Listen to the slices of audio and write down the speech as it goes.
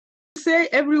say,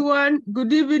 everyone,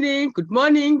 good evening, good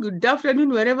morning, good afternoon,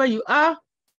 wherever you are,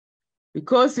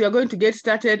 because we are going to get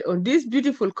started on this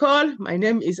beautiful call. My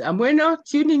name is Amweno,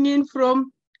 tuning in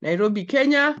from Nairobi,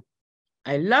 Kenya.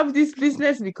 I love this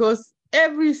business because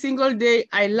every single day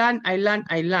I learn.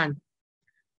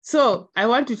 So I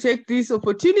want to take this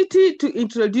opportunity to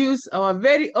introduce our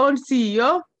very own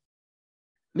CEO,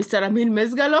 Mr. Ramin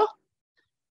Mezgalo,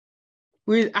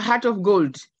 with a heart of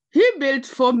gold. He built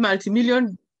 4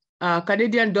 multi-million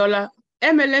Canadian dollar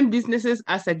MLM businesses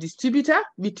as a distributor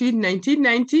between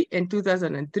 1990 and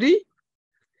 2003.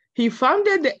 He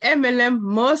founded the MLM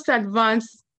most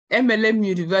advanced MLM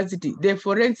university, the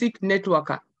Forensic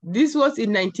Networker. This was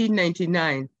in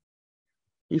 1999.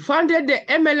 He founded the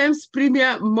MLM's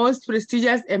premier, most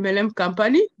prestigious MLM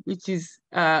company, which is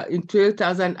in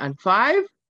 2005.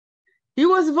 He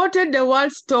was voted the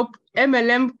world's top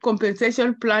MLM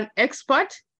compensation plan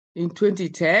expert in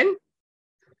 2010.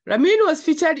 Ramin was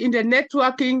featured in the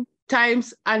Networking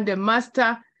Times and the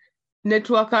Master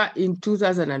Networker in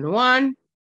 2001.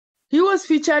 He was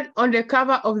featured on the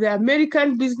cover of the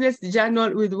American Business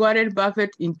Journal with Warren Buffett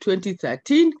in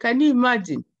 2013. Can you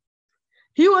imagine?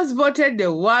 He was voted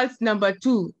the world's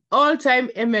 #2 all-time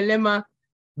MLMer,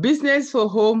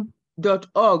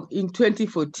 businessforhome.org in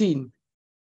 2014.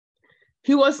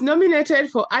 He was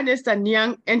nominated for Ernst &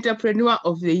 Young Entrepreneur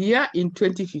of the Year in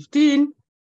 2015.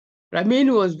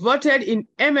 Ramin was voted in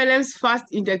MLM's first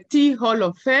inductee Hall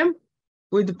of Fame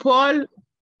with Paul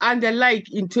and the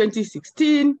like in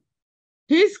 2016.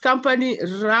 His company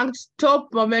ranked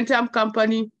top momentum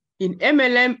company in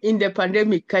MLM in the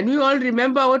pandemic. Can we all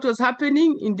remember what was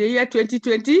happening in the year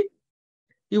 2020?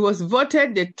 He was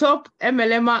voted the top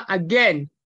MLMer again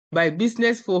by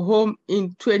Business for Home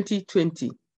in 2020.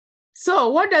 So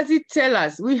what does it tell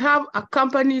us? We have a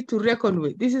company to reckon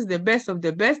with. This is the best of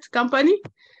the best company.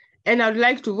 And I'd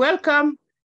like to welcome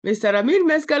Mr. Ramin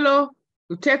Mezgalo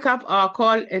to take up our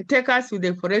call and take us with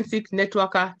the Forensic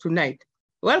Networker tonight.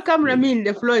 Welcome, Ramin.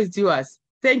 The floor is yours.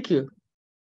 Thank you.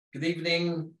 Good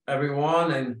evening,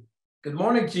 everyone, and good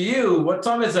morning to you. What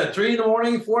time is it? 3 in the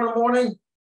morning, 4 in the morning?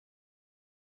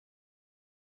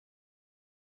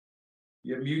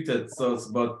 You're muted, so it's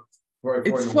about 4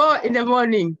 in the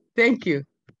morning. Thank you.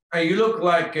 Hey, you look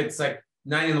like it's like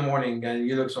 9 in the morning, and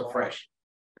you look so fresh.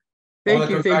 Thank I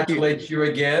want to congratulate you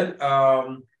again.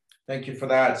 Thank you for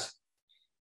that.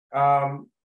 I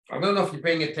don't know if you're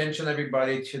paying attention,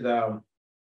 everybody, to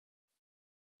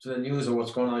the news or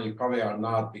what's going on. You probably are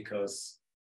not, because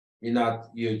you're not.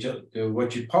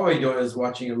 What you probably do is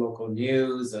watching your local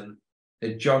news and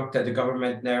the junk that the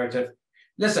government narrative.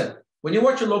 Listen, when you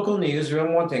watch your local news,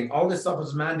 remember one thing: all this stuff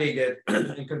is mandated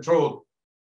and controlled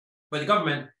by the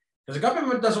government, because the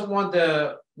government doesn't want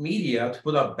the media to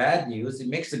put up bad news. It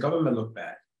makes the government look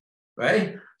bad,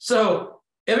 right? So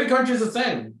every country is the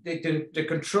same. They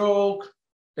control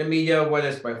the media, whether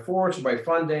it's by force or by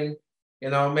funding. You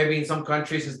know, maybe in some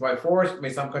countries it's by force.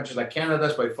 Maybe some countries like Canada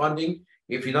it's by funding.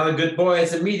 If you're not a good boy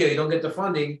as a media, you don't get the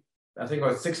funding. I think it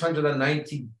was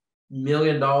 $690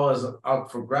 million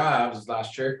out for grabs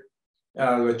last year.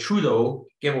 Trudeau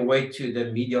gave away to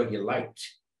the media he liked.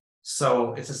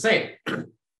 So it's the same. So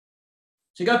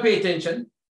you got to pay attention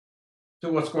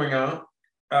to what's going on.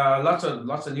 Lots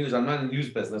of news. I'm not in the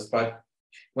news business, but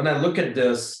when I look at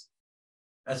this,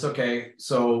 that's okay.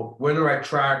 So we're on the right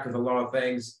track with a lot of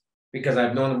things, because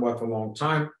I've known them for a long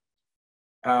time.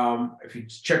 If you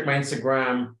check my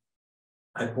Instagram,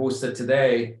 I posted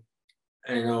today,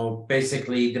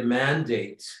 basically the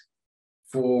mandate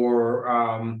for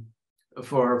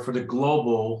the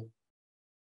global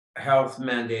health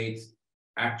mandate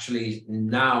actually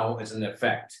now is in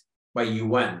effect by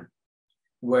UN,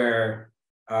 where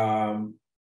they're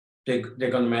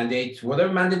going to mandate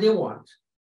whatever mandate they want,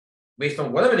 based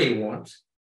on whatever they want.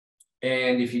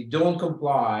 And if you don't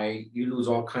comply, you lose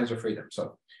all kinds of freedom.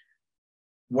 So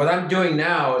what I'm doing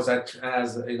now is that,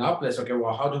 as an uplift, okay,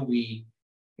 well, how do we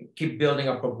keep building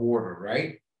up a border,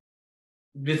 right?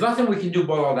 There's nothing we can do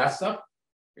about all that stuff,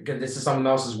 because this is someone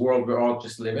else's world. We're all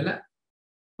just living it.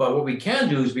 But what we can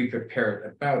do is be prepared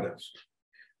about it.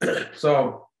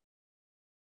 So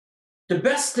the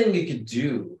best thing you could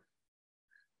do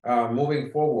moving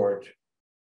forward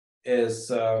is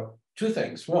two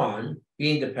things. One,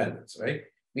 be independent, right?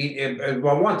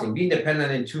 One thing, be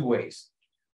independent in two ways.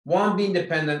 One, being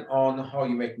dependent on how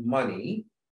you make money,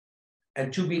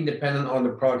 and two, being dependent on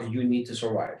the product that you need to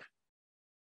survive.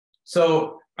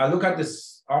 So I look at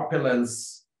this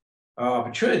opulence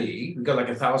opportunity. We've got like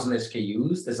 1,000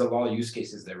 SKUs. There's a lot of use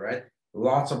cases there, right?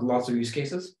 Lots of use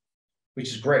cases, which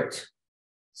is great.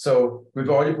 So we've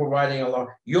already providing a lot.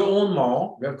 Your own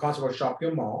mall, we have a concept of Shop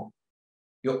Your Mall.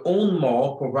 Your own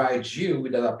mall provides you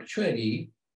with that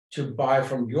opportunity to buy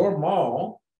from your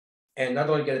mall and not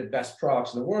only get the best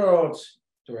products in the world,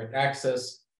 direct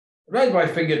access, right by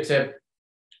fingertip.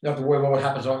 You don't have to worry about what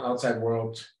happens on the outside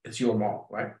world. It's your mall,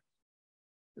 right?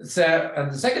 So,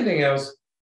 and the second thing is,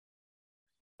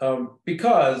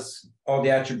 because all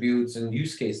the attributes and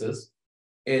use cases,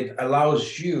 it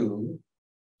allows you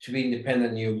to be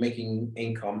independent, you're making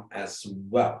income as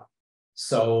well.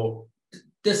 So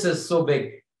this is so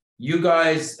big. You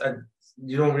guys,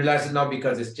 you don't realize it now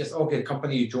because it's just, okay,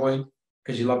 company you joined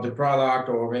because you love the product,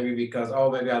 or maybe because, oh,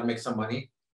 maybe I'll make some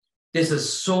money. This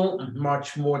is so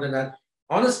much more than that.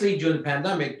 Honestly, during the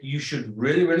pandemic, you should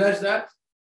really realize that,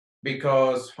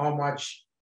 because how much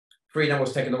freedom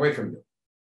was taken away from you.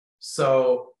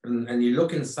 So, and you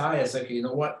look inside, it's like, you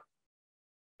know what?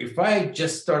 If I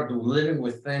just start living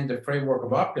within the framework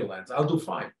of opulence, I'll do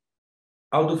fine.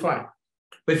 I'll do fine.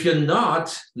 But if you're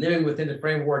not living within the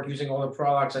framework, using all the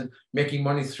products and making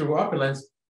money through opulence,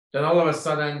 then all of a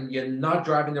sudden you're not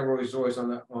driving the Rolls Royce on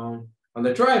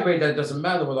the driveway. That doesn't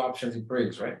matter what options it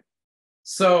brings, right?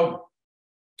 So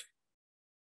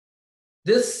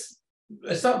this,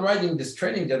 I started writing this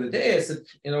training the other day. I said,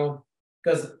 you know,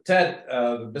 because Ted,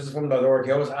 businesswoman.org,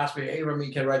 he always asked me, hey,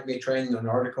 Remy, can you write me a training, an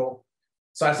article?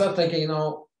 So I started thinking, you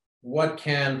know, what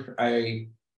can I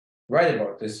write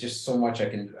about? There's just so much I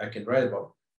can write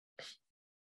about.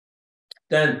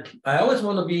 Then I always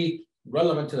want to be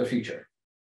relevant to the future.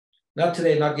 Not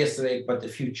today, not yesterday, but the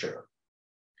future.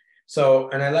 So,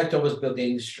 and I like to always build the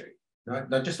industry,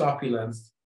 not just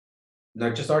opulence,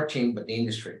 not just our team, but the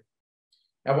industry.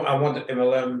 I want the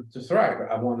MLM to thrive.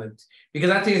 I want it, because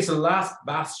I think it's the last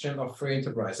bastion of free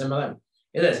enterprise, MLM.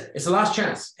 It is. It's the last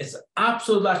chance. It's the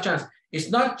absolute last chance. It's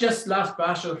not just last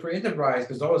bastion of free enterprise,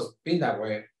 because it's always been that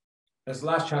way. It's the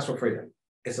last chance for freedom.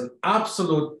 It's an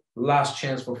absolute last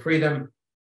chance for freedom.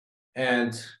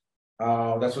 And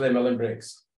that's what MLM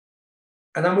brings.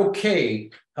 And I'm okay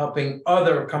helping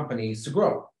other companies to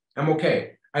grow. I'm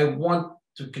okay. I want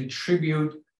to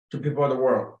contribute to people of the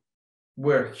world.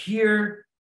 We're here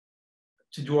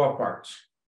to do our part.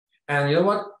 And you know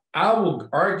what? I will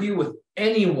argue with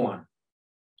anyone,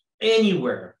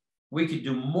 anywhere. We could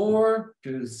do more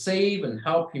to save and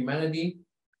help humanity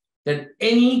than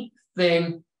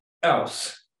anything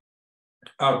else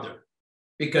out there.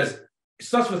 Because it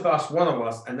starts with us, one of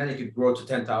us, and then it could grow to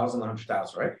 10,000,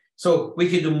 100,000, right? So we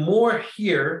could do more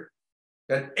here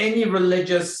than any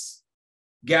religious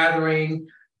gathering,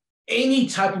 any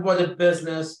type of other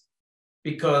business,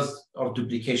 because of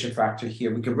duplication factor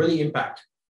here. We can really impact.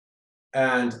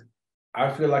 And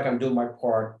I feel like I'm doing my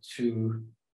part to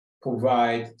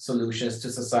provide solutions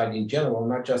to society in general,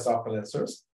 not just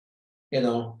opulencers. You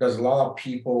know, there's a lot of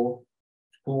people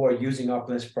who are using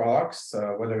opulence products,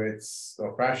 whether it's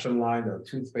a fashion line or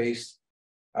toothpaste.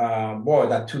 Boy,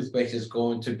 that toothpaste is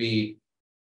going to be,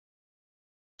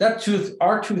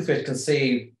 our toothpaste can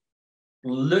save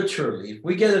literally,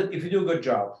 if you do a good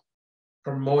job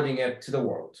promoting it to the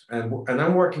world. And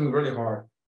I'm working really hard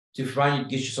to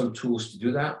get you some tools to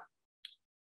do that.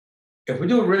 If we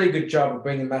do a really good job of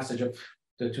bringing the message of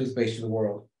the toothpaste to the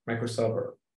world,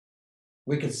 microsilver,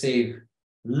 we can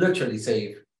literally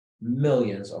save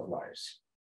millions of lives.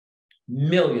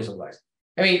 Millions of lives.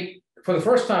 I mean, for the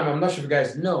first time, I'm not sure if you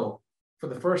guys know, for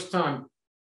the first time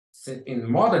in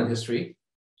modern history,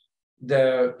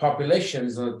 the population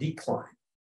is on a decline.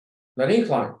 Not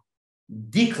incline,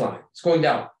 decline. It's going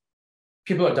down.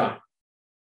 People are dying.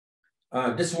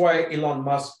 This is why Elon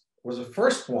Musk was the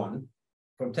first one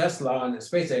from Tesla and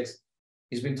SpaceX.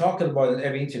 He's been talking about it in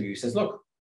every interview. He says, look,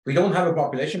 we don't have a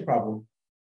population problem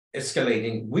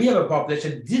escalating. We have a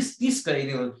population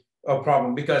de-escalating a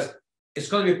problem, because it's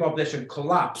going to be a population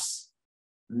collapse,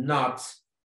 not.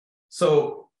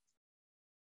 So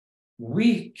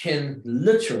we can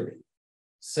literally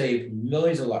save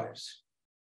millions of lives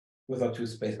with our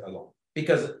toothpaste alone,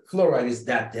 because fluoride is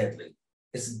that deadly.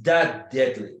 It's that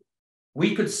deadly.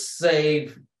 We could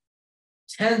save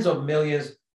tens of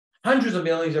millions, hundreds of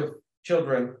millions of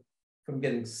children from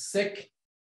getting sick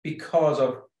because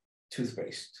of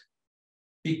toothpaste,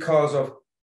 because of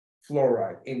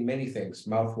fluoride in many things,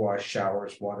 mouthwash,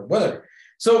 showers, water, whatever.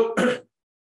 So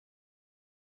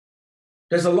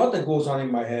there's a lot that goes on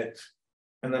in my head,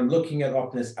 and I'm looking at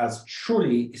opulence as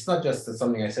truly, it's not just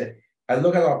something I said, I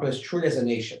look at opulence truly as a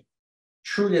nation,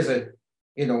 truly as a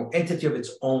entity of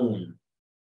its own.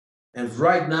 And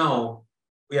right now,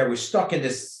 we're stuck in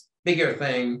this bigger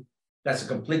thing that's a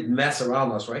complete mess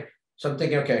around us, right? So I'm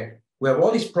thinking, okay, we have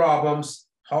all these problems.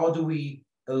 How do we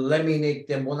eliminate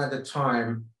them one at a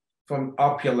time from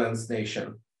opulence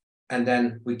nation? and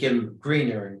then we get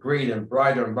greener and greener and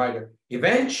brighter and brighter.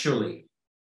 Eventually,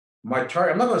 my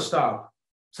target, I'm not going to stop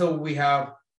till we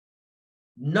have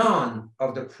none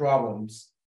of the problems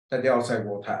that the outside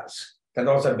world has, that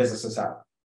outside businesses have.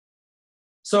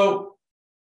 So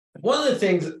one of the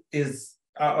things is,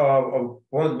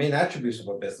 one of the main attributes of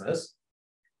a business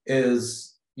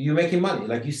is you making money,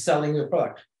 like you selling your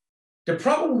product. The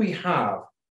problem we have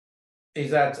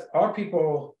is that our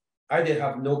people either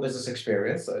have no business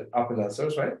experience,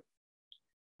 opulancers, right?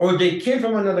 Or they came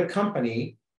from another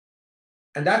company,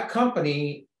 and that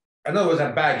company, in other words,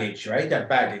 that baggage, right? That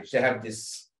baggage, they have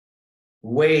this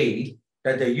way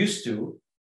that they're used to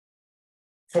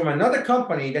from another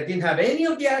company that didn't have any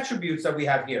of the attributes that we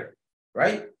have here,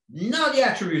 right? None of the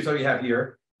attributes that we have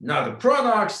here, none of the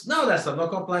products, none of that stuff, no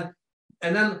complaint.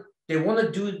 And then they want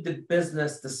to do the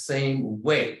business the same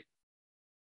way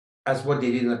as what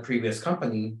they did in the previous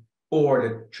company or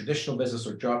the traditional business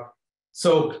or job.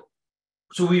 So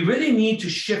we really need to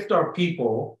shift our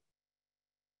people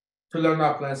to learn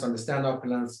opulence, understand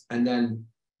opulence, and then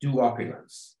do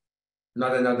opulence.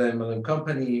 Not another MLM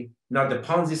company, not the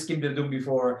Ponzi scheme they did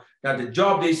before, not the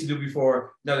job they used to do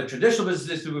before, not the traditional business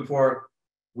they used to do before.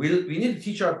 We need to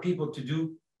teach our people to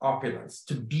do opulence,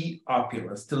 to be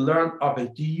opulence, to learn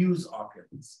opulence, to use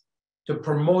opulence, to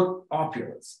promote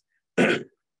opulence.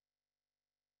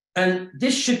 And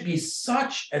this should be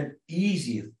such an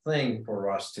easy thing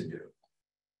for us to do.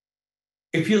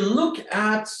 If you look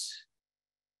at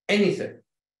anything,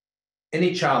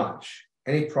 any challenge,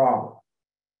 any problem,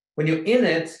 when you're in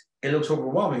it, it looks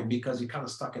overwhelming because you're kind of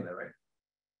stuck in it, right?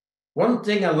 One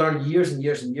thing I learned years and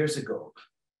years and years ago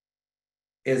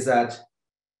is that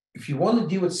if you want to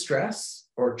deal with stress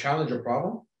or challenge or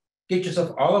problem, get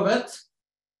yourself all of it,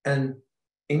 and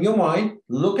in your mind,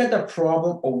 look at the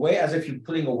problem away as if you're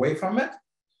pulling away from it,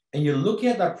 and you're looking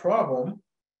at that problem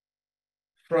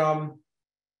from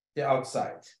the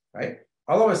outside, right?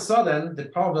 All of a sudden, the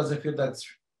problem doesn't feel that.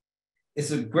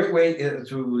 It's a great way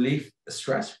to relieve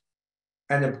stress.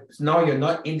 And now you're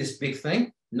not in this big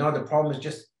thing. Now the problem is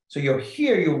just, so you're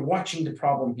here, you're watching the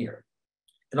problem here.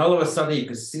 And all of a sudden you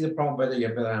can see the problem better, you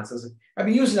have better answers. I've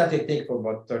been using that technique for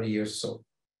about 30 years or so.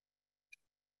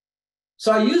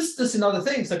 So I use this in other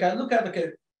things. Like I look at,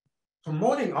 okay,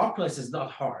 promoting opulence is not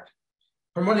hard.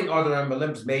 Promoting other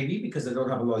MLMs maybe because they don't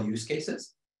have a lot of use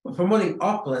cases. But promoting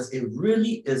opulence, it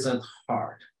really isn't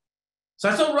hard. So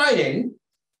I started writing,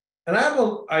 and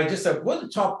I just said, what are the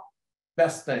top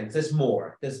best things? There's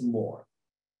more.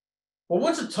 Well,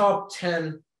 what's the top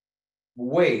 10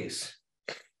 ways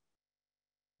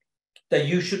that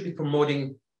you should be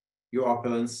promoting your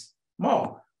opulence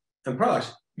more and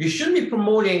products? You shouldn't be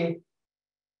promoting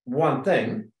one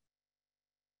thing.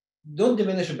 Don't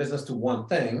diminish your business to one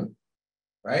thing,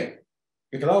 right?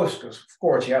 You can always, of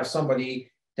course, you have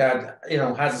somebody that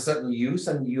has a certain use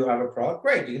and you have a product.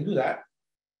 Great, you can do that.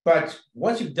 But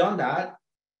once you've done that,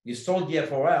 you sold the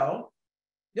FOL,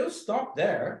 you don't stop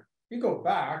there. You go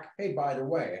back. Hey, by the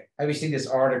way, have you seen this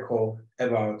article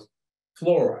about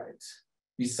fluorides?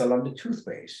 We sell them the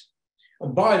toothpaste.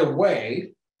 And by the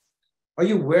way, are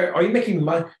you making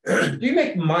money? Do you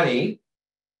make money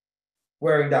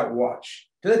wearing that watch?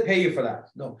 Do they pay you for that?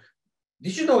 No.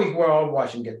 Did you know you wear a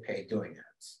watch and get paid doing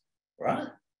it? Right?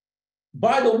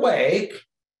 By the way,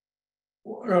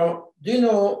 do you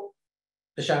know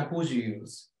the shampoos you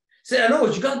use? Say, I know,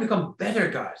 you got to become better,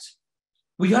 guys.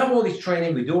 We have all this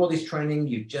training, we do all this training,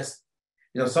 you just,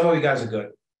 some of you guys are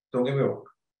good, don't get me wrong.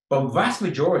 But vast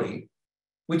majority,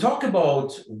 we talk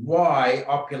about why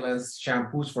opulence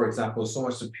shampoos, for example, is so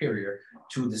much superior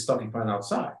to the stuff you find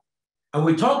outside. And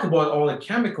we talk about all the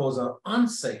chemicals are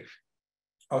unsafe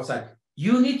outside.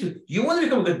 You want to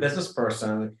become a good business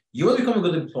person, you want to become a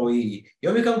good employee, you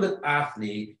want to become a good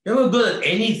athlete, you want to be good at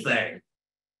anything,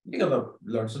 you got to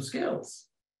learn some skills.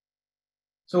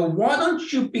 So why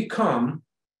don't you become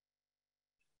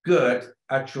good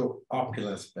at your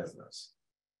opulence business?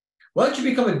 Why don't you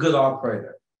become a good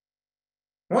operator?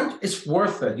 It's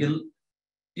worth it.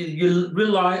 You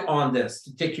rely on this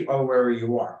to take you out wherever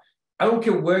you are. I don't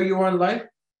care where you are in life.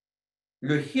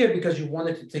 You're here because you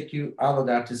wanted to take you out of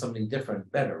that to something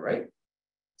different, better, right?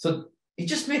 So it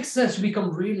just makes sense to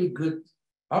become really good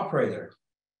operator,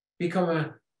 become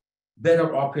a better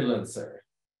opulencer,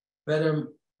 better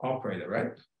operator,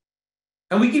 right?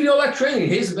 And we give you all that training.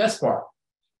 Here's the best part.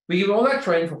 We give you all that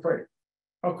training for free.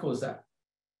 How cool is that?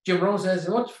 Jim Rohn says,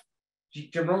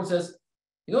 Jim Rohn says,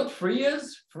 you know what free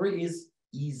is? Free is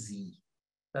easy.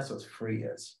 That's what free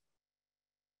is.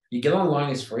 You get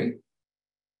online, it's free.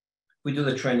 We do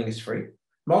the training, it's free.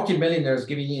 Multi-millionaires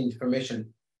giving you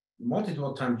information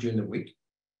multiple times during the week.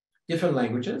 different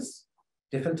languages,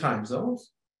 different time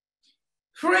zones,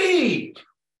 free.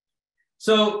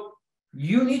 So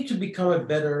you need to become a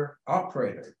better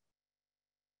operator.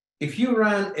 If you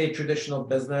run a traditional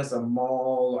business, a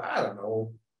mall, I don't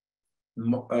know,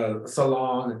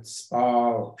 salon,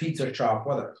 spa, pizza shop,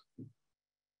 whatever. Do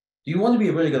you want to be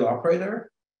a really good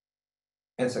operator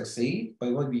and succeed, or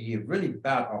you want to be a really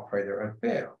bad operator and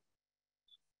fail?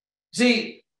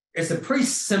 See, it's a pretty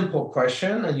simple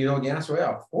question, and you know the answer.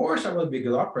 Well, of course, I want to be a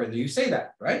good operator. You say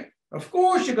that, right? Of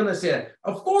course, you're going to say that.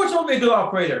 Of course, I want to be a good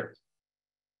operator.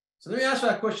 So let me ask you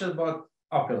that question about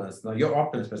opulence. Now, your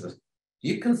opulence business. Do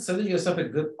you consider yourself a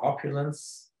good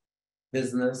opulence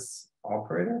business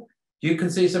operator? Do you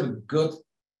consider yourself a good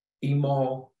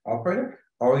email operator?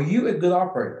 Or are you a good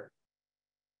operator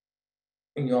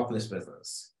in your opulence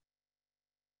business?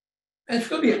 And if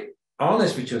you're going to be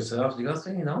honest with yourself, you're going to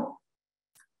say, you know,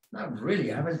 not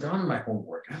really. I haven't done my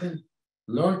homework. I haven't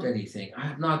learned anything.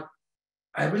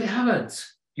 I really haven't.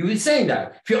 You'll be saying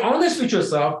that. If you're honest with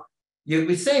yourself, you'll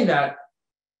be saying that.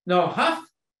 No, half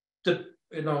the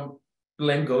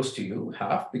blame goes to you,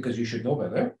 half because you should know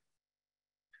better,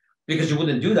 because you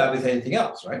wouldn't do that with anything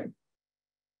else, right?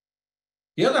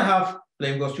 The other half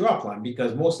blame goes to your upline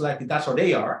because most likely that's what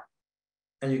they are,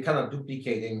 and you're kind of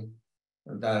duplicating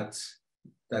that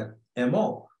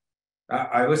MO.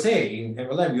 I would say in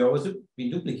MLM, you always be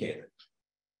duplicated.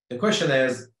 The question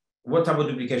is, what type of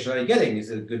duplication are you getting? Is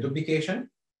it a good duplication,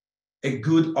 a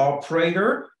good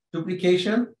operator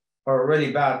duplication, or a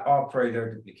really bad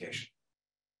operator duplication?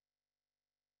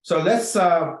 So let's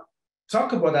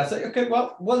talk about that. Say, okay,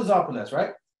 well, what is opulence,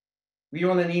 right? We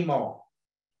own an email.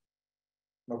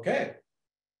 Okay.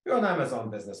 We're an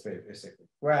Amazon business, basically.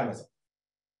 We're Amazon.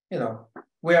 You know,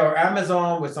 we are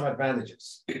Amazon with some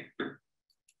advantages.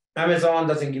 Amazon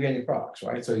doesn't give you any products,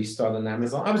 right? So you start on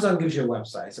Amazon. Amazon gives you a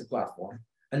website, it's a platform,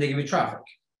 and they give you traffic.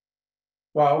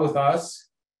 Well, with us,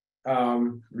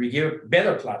 we give a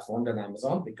better platform than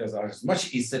Amazon because ours is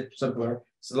much easier, simpler.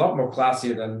 It's a lot more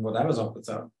classier than what Amazon puts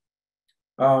out.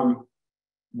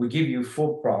 We give you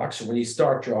full products. So when you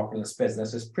start your opulence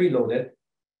business, it's preloaded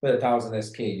with 1,000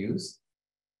 SKUs,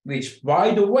 which,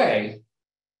 by the way,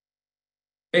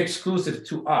 exclusive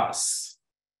to us.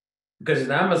 Because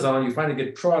in Amazon, you find a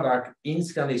good product,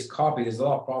 instantly it's copied. There's a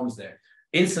lot of problems there.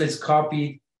 Instantly it's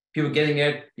copied, people getting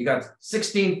it. You got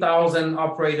 16,000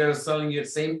 operators selling you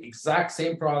the exact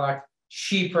same product,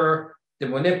 cheaper. They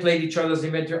manipulate each other's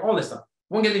inventory, all this stuff.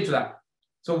 Won't get into that.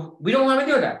 So we don't want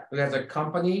to do that. We have a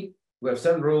company, we have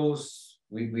certain rules,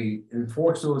 we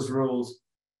enforce those rules,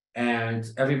 and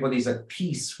everybody's at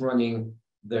peace running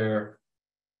their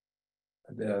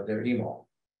email.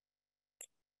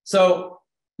 So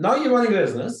now you're running a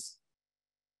business.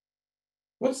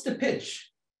 What's the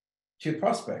pitch to your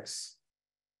prospects?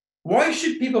 Why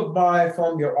should people buy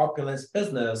from your opulence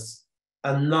business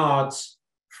and not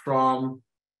from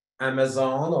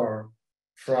Amazon or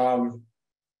from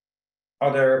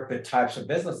other types of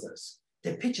businesses?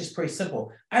 The pitch is pretty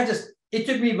simple. It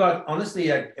took me about, honestly,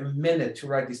 like a minute to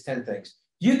write these 10 things.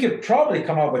 You could probably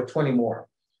come up with 20 more.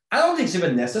 I don't think it's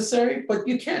even necessary, but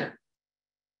you can.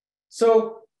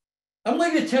 So I'm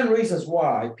going to give you 10 reasons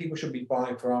why people should be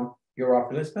buying from your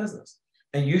opulence business.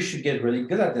 And you should get really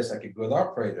good at this, like a good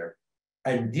operator.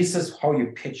 And this is how you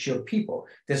pitch your people.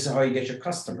 This is how you get your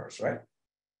customers, right?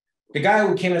 The guy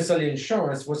who came and sold you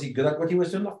insurance, was he good at what he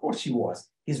was doing? Of course he was.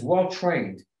 He's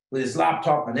well-trained with his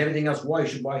laptop and everything else. Why you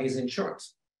should buy his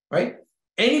insurance, right?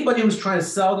 Anybody who's trying to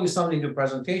sell you something to a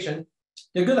presentation,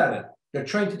 they're good at it. They're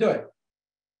trained to do it.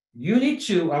 You need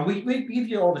to, and we give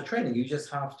you all the training. You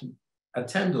just have to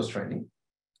attend those training,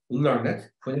 learn it,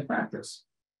 put it in practice.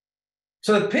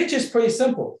 So the pitch is pretty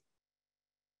simple.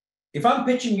 If I'm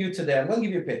pitching you today, I'm going to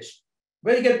give you a pitch.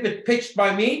 Ready to get pitched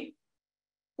by me?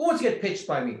 Who wants to get pitched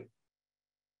by me?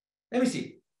 Let me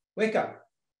see. Wake up.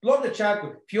 Blow up the chat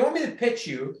group. If you want me to pitch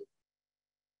you,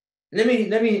 let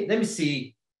me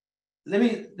see. Let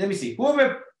me see.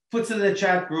 Whoever puts it in the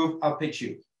chat group, I'll pitch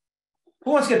you.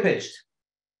 Who wants to get pitched?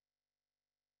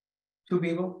 2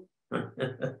 people?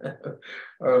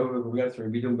 Oh, we got 3.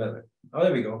 We're doing better. Oh,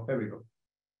 there we go. There we go.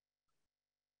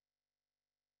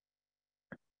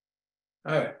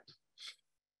 All right.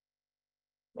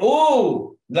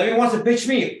 Oh, Levy wants to pitch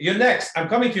me. You're next. I'm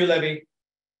coming to you, Levy.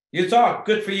 You talk.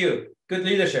 Good for you. Good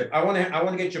leadership. I want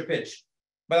to get your pitch,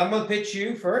 but I'm going to pitch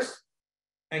you first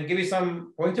and give you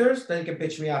some pointers. Then you can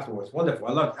pitch me afterwards. Wonderful.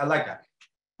 I like that.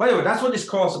 By the way, that's what this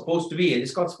call is supposed to be.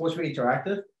 This call is supposed to be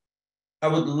interactive. I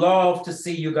would love to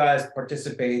see you guys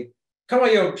participate. Come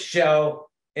on your shell,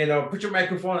 put your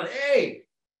microphone on. Hey,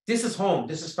 this is home.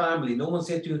 This is family. No one's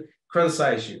here to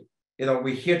criticize you.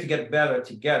 we're here to get better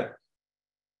together.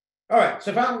 All right,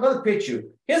 so if I'm going to pitch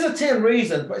you, here's a 10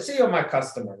 reasons. Say you're my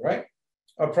customer, right?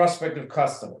 A prospective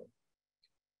customer.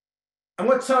 I'm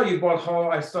going to tell you about how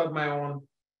I started my own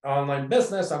online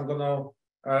business. I'm going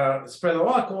to spread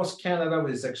all across Canada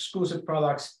with these exclusive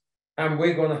products, and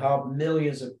we're going to help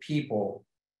millions of people.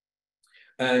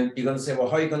 And you're going to say, well,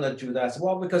 how are you going to do that?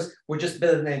 Well, because we're just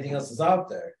better than anything else that's out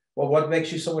there. Well, what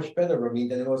makes you so much better, Ramin,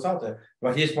 than what's out there?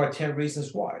 Well, here's my 10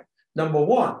 reasons why. Number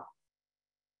one,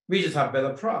 we just have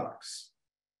better products.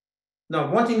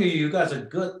 Now, one thing you guys are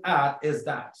good at is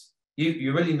that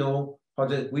you really know how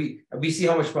to, we see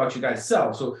how much products you guys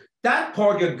sell. So that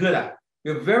part you're good at.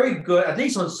 You're very good, at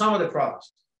least on some of the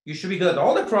products. You should be good at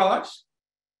all the products,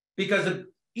 because the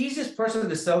easiest person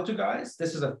to sell to, guys,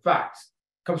 this is a fact,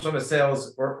 comes from a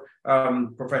sales or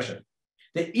profession.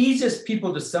 The easiest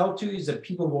people to sell to is the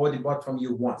people who already bought from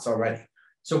you once already.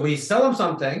 So when you sell them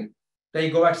something, then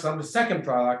you go back to sell them the second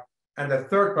product and the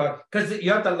third product, because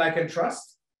you have to like and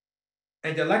trust.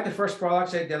 And they like the first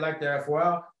product, say they like their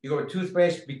FOL, you go with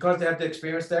toothpaste because they have the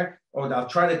experience there. Oh, they'll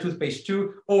try the toothpaste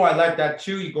too. Oh, I like that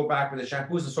too. You go back with the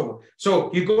shampoos and so on.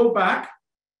 So you go back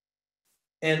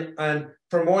and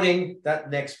promoting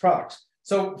that next product.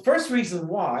 So first reason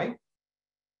why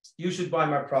you should buy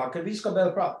my product, because it's got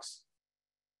better products.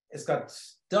 It's got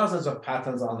dozens of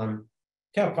patents on them.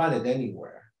 Can't find it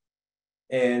anywhere.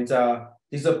 And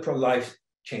these are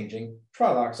life-changing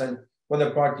products. And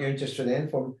whatever product you're interested in,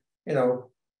 from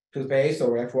toothpaste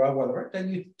or FOL, whatever, then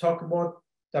you talk about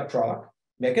that product,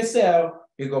 make a sale,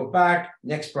 you go back,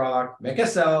 next product, make a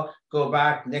sale, go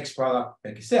back, next product,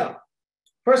 make a sale.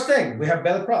 First thing, we have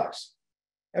better products.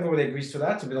 Everybody agrees to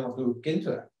that, so we don't have to get into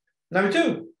that. Number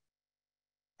two,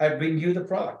 I bring you the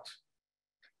product.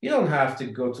 You don't have to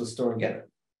go to the store and get it.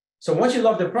 So once you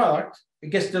love the product, it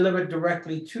gets delivered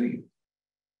directly to you.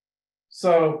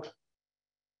 So,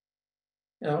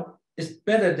 it's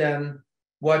better than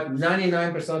what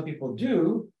 99% of people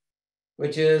do,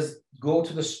 which is go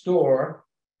to the store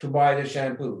to buy the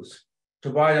shampoos, to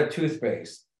buy the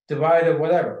toothpaste, to buy the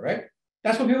whatever, right?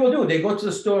 That's what people do. They go to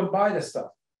the store and buy the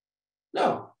stuff.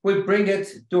 No, we bring it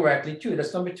directly to you.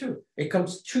 That's number two. It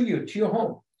comes to you, to your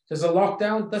home. There's a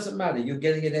lockdown, doesn't matter. You're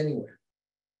getting it anywhere.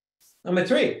 Number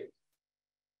three,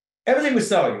 everything we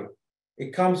sell you,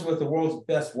 it comes with the world's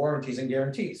best warranties and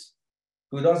guarantees.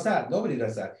 Who does that? Nobody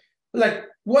does that. Like,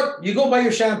 what? You go buy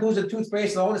your shampoos and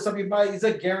toothpaste and all the stuff you buy, is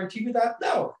that guaranteed with that?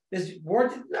 No. There's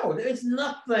warranty? No, it's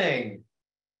nothing.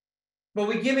 But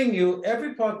we're giving you,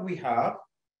 every product we have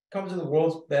comes with the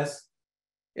world's best,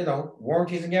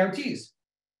 warranties and guarantees.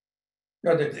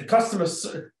 The customers,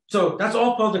 so that's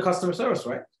all part of the customer service,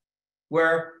 right?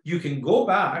 Where you can go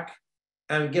back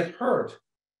and get hurt.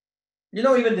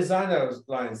 Even designer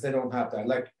lines, they don't have that.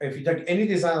 Like, if you take any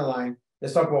designer line,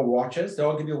 let's talk about watches, they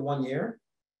all give you 1 year,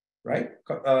 right?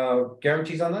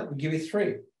 Guarantees on that, we give you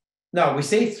 3. Now, we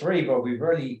say 3, but we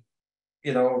really,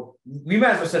 we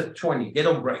might as well say 20, they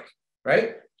don't break,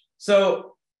 right?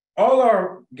 So all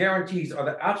our guarantees are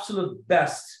the absolute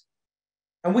best,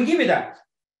 and we give you that.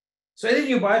 So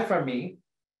anything you buy from me,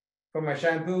 from my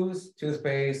shampoos,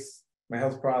 toothpaste, my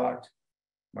health product,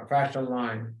 my fashion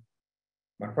line,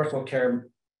 my personal care,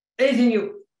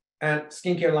 anything and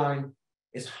skincare line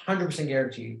is 100%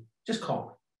 guaranteed. Just call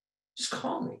me. Just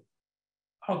call me.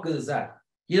 How good is that?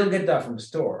 You don't get that from a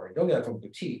store. You don't get that from a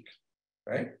boutique,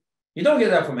 right? You don't get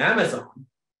that from Amazon.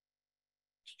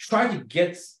 Try to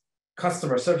get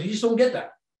customer service. You just don't get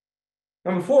that.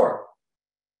 Number 4,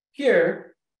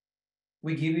 here,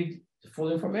 we give you the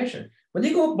full information. When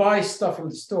you go buy stuff from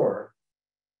the store,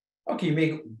 okay, you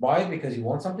may buy it because you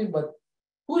want something, but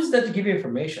who's there to give you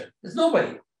information? There's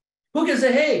nobody. Who can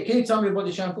say, hey, can you tell me about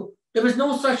the shampoo? There is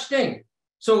no such thing.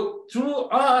 So through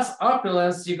us,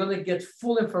 Opulence, you're going to get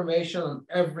full information on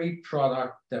every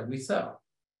product that we sell.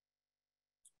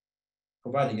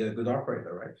 Provided you get a good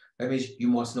operator, right? That means you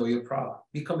must know your product.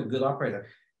 Become a good operator.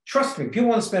 Trust me, people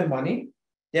want to spend money.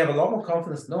 They have a lot more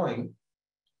confidence knowing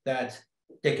that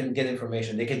they can get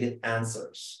information. They can get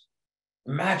answers.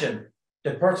 Imagine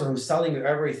the person who's selling you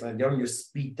everything, they're on your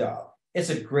speed dial. It's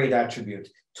a great attribute.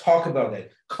 Talk about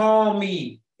it. Call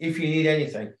me if you need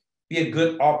anything. Be a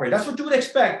good operator. That's what you would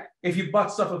expect if you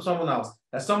bought stuff from someone else.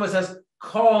 That someone says,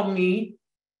 call me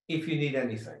if you need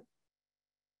anything,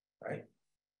 right?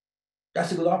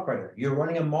 That's a good operator. You're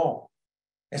running a mall.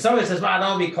 And somebody says, well, I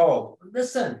don't be called.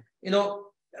 Listen,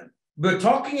 we're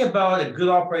talking about a good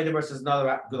operator versus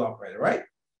another good operator, right?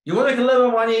 You want to make a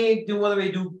little money, do whatever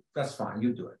you do, that's fine,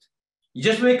 you do it. You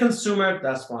just make consumer,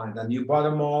 that's fine. Then you buy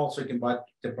them all so you can buy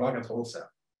the product at wholesale.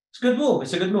 It's a good move.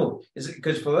 It's a good move. It's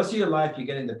because for the rest of your life, you're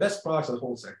getting the best products at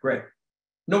wholesale. Great.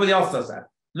 Nobody else does that.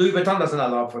 Louis Vuitton doesn't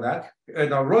allow for that.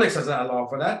 No, Rolex doesn't allow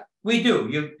for that. We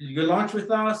do. You launch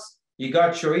with us, you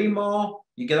got your email,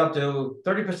 you get up to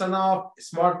 30% off,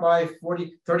 Smart Buy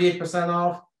 38%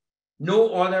 off.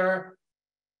 No other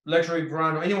luxury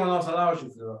brand or anyone else allows you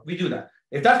to do it. We do that.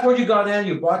 If that's what you got in,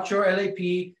 you bought your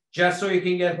LAP just so you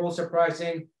can get wholesale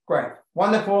pricing, great,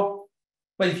 wonderful.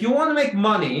 But if you want to make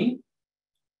money,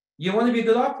 you want to be a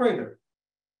good operator.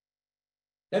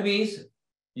 That means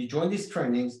you join these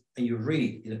trainings and you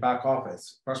read in the back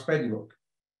office, prosperity book.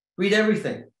 Read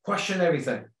everything, question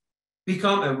everything.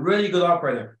 Become a really good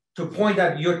operator to the point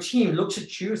that your team looks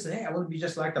at you and says, hey, I want to be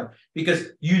just like them. Because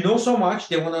you know so much,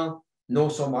 they want to know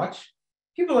so much.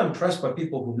 People are impressed by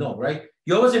people who know, right?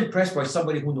 You're always impressed by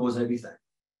somebody who knows everything.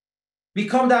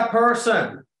 Become that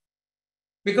person.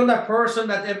 Become that person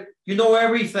that you know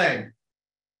everything.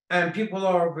 And people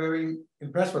are very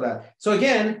impressed with that. So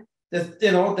again,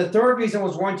 the third reason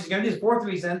was warranty guarantee. The fourth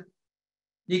reason,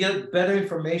 you get better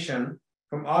information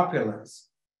from Opulence,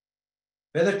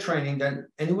 better training than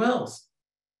anyone else.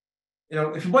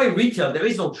 If you buy retail, there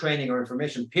is no training or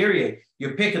information, period.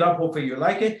 You pick it up, hopefully you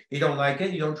like it. You don't like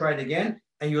it, you don't try it again,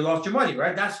 and you lost your money,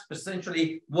 right? That's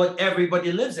essentially what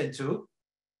everybody lives into.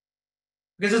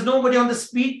 Because there's nobody on the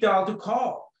speed dial to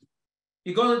call.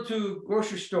 You go to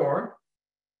grocery store,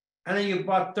 and then you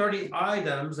bought 30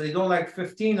 items, and you don't like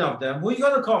 15 of them. Who are you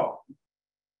going to call?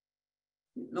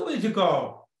 Nobody to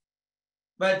call.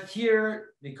 But here,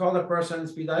 they call the person,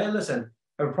 speed dial, hey, listen,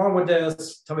 I have a problem with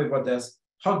this, tell me about this.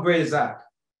 How great is that?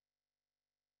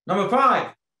 Number 5,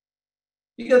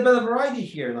 you get a better variety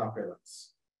here in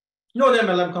Opulence. No, the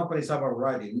MLM companies have a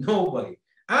variety. Nobody.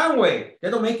 Amway,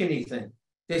 they don't make anything.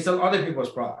 They sell other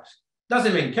people's products.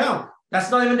 Doesn't even count.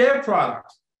 That's not even their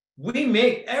product. We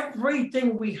make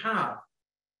everything we have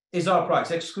is our products,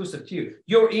 exclusive to you.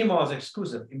 Your email is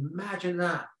exclusive. Imagine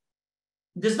that.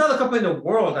 There's not a company in the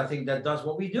world, I think, that does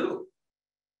what we do.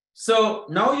 So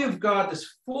now you've got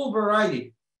this full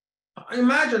variety.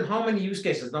 Imagine how many use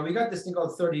cases. Now we got this thing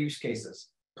called 30 use cases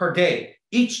per day.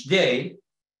 Each day,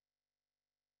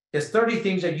 there's 30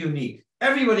 things that you need.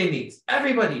 Everybody needs,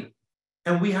 everybody.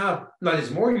 And we have, now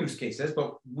there's more use cases,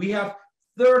 but we have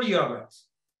 30 of it.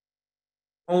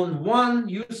 On one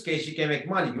use case, you can make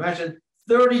money. Imagine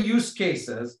 30 use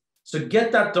cases. So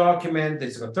get that document.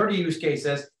 It's got 30 use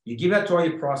cases. You give that to all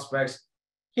your prospects.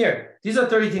 Here, these are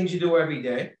 30 things you do every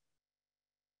day.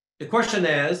 The question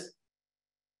is,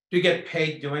 do you get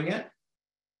paid doing it?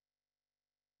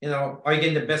 Are you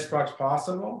getting the best products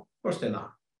possible? Of course they're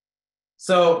not.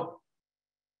 So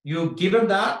you give them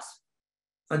that,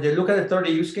 and they look at the 30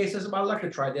 use cases. I'd like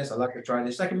to try this. I'd like to try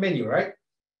this. It's like a menu, right?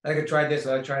 I like to try this.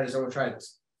 I like to try this. I want to try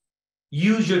this.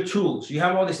 Use your tools. You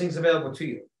have all these things available to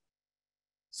you.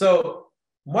 So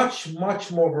much,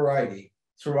 much more variety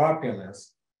through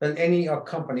Opulence than any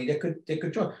company they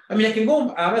could join. I mean, I can go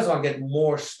on Amazon and get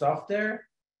more stuff there,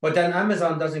 but then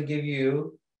Amazon doesn't give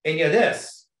you any of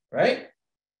this, right?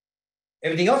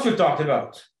 Everything else we've talked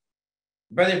about.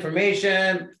 Better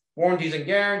information, warranties and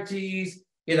guarantees,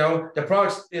 the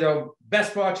products,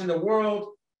 best products in the world,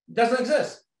 doesn't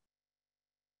exist.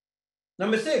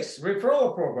 Number 6,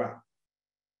 referral program.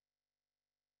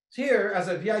 Here, as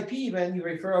a VIP event, you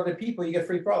refer other people, you get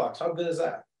free products. How good is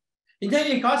that? You tell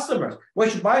your customers, well,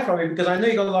 you should buy from me because I know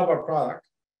you're going to love our product.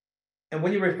 And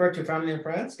when you refer to family and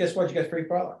friends, guess what? You get free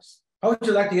products. How would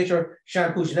you like to get your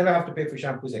shampoos? You never have to pay for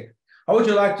shampoos again. How would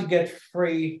you like to get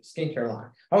free skincare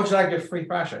line? How would you like to get free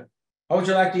fashion? How would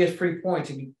you like to get free points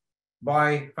if you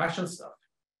buy fashion stuff?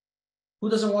 Who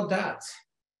doesn't want that?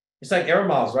 It's like air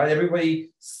miles, right? Everybody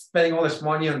spending all this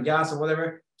money on gas or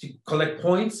whatever to collect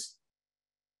points.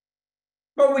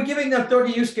 But we're giving them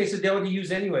 30 use cases they already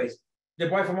use anyways. They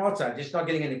buy from outside, they're just not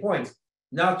getting any points.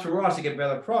 Now through us, they get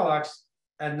better products,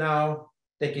 and now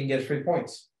they can get free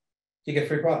points. You get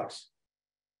free products.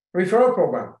 Referral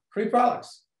program, free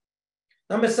products.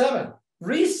 Number 7,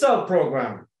 resell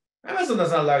program. Amazon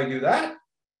doesn't allow you to do that.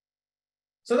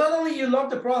 So not only you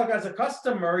love the product as a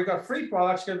customer, you got free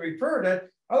products, you can refer it,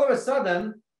 all of a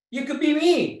sudden, you could be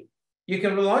me. You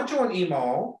can launch your own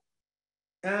email,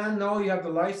 and now you have the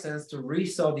license to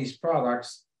resell these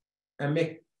products and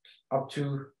make up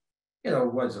to,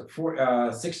 what is it,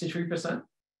 63%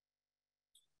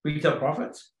 retail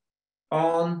profits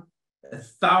on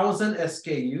 1,000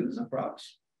 SKUs of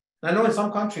products. I know in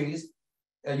some countries,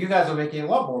 you guys are making a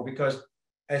lot more because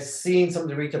I've seen some of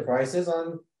the retail prices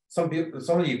on some of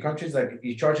the countries, like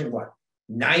you're charging what,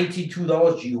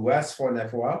 $92 US for an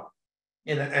FOL,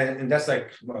 and that's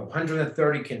like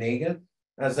 130 Canadian.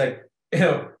 And it's like,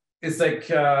 it's like,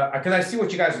 because I see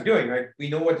what you guys are doing, right? We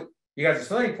know what you guys are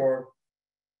selling for.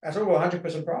 That's over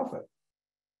 100% profit.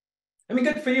 I mean,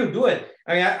 good for you, do it.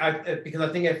 I mean, because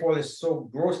I think F4 is so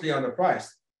grossly underpriced.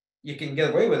 You can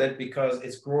get away with it because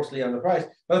it's grossly underpriced.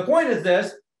 But the point is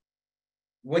this,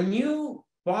 when you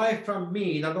buy from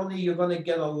me, not only you're going to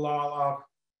get a lot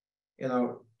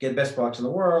of, get best products in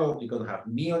the world, you're going to have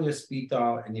me on your speed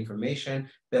dial and information,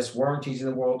 best warranties in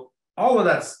the world, all of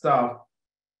that stuff.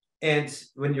 And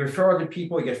when you refer other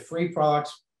people, you get free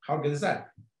products. How good is that?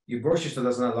 Your grocery store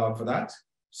doesn't allow for that.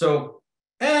 So,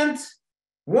 and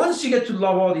once you get to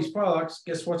love all these products,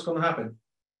 guess what's going to happen?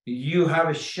 You have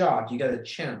a shot, you get a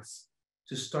chance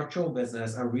to start your own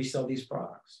business and resell these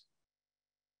products.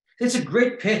 It's a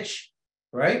great pitch,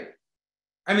 right?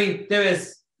 I mean, there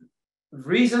is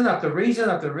reason after reason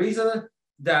after reason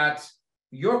that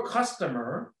your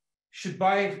customer should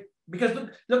buy, because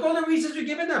look all the reasons you're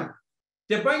giving them.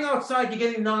 They're buying outside, you're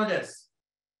getting none of this.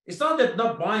 It's not that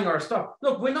not buying our stuff.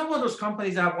 Look, we're not one of those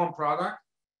companies that have one product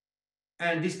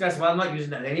and these guys, well, I'm not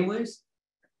using that anyways.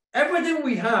 Everything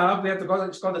we have to go,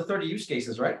 it's called the 30 use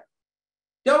cases, right?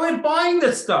 They're already buying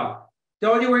this stuff. They're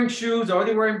already wearing shoes, they're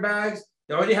already wearing bags,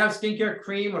 they already have skincare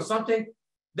cream or something.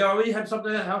 They already have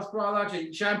something like health products,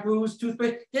 shampoos,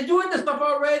 toothpaste. They're doing this stuff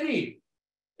already.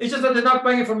 It's just that they're not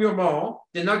buying it from your mall.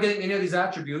 They're not getting any of these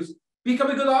attributes.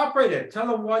 Become a good operator. Tell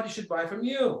them why they should buy from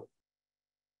you.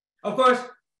 Of course,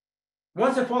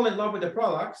 once they fall in love with the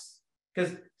products,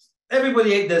 because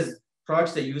everybody does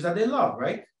products they use that they love,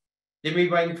 right? They may be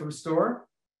buying from store.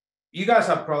 You guys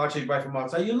have products that you buy from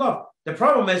outside you love. The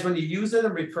problem is when you use it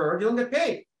and refer, you don't get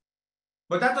paid.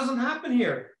 But that doesn't happen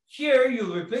here. Here,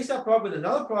 you replace that product with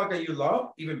another product that you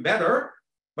love, even better.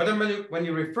 But then when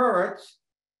you refer it,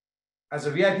 as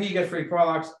a VIP, you get free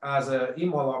products. As an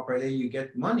email operator, you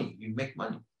get money. You make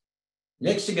money.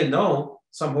 Next thing you know,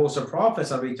 some wholesale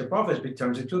profits and retail profits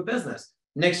turns into a business.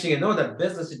 Next thing you know, that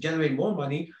business is generating more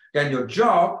money than your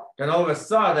job. Then all of a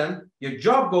sudden, your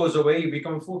job goes away. You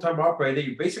become a full-time operator.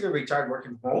 You basically retired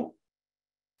working from home.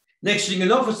 Next thing you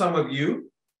know, for some of you,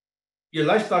 your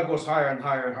lifestyle goes higher and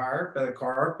higher and higher. Better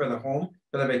car, better home,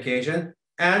 better vacation.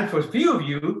 And for a few of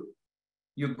you,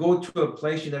 you go to a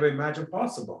place you never imagined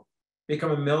possible.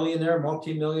 Become a millionaire,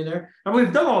 multi-millionaire. And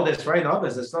we've done all this right in our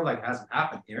business. It's not like it hasn't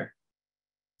happened here.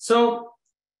 So,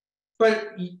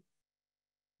 but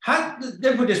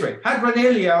let's put it this way. Had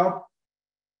Rene Liao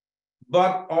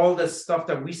bought all the stuff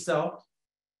that we sell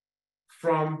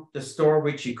from the store,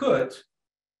 which he could,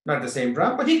 not the same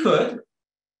brand, but he could.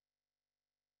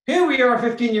 Here we are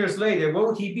 15 years later, what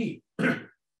would he be?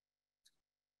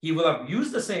 He will have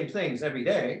used the same things every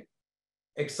day,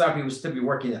 except he will still be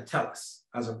working at TELUS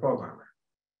as a programmer.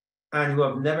 And he will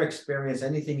have never experienced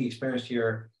anything he experienced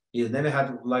here. He has never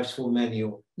had life's full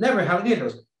menu, never had any of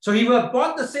those. So he will have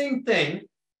bought the same thing.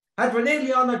 Had Rene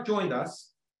Liao not joined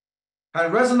us,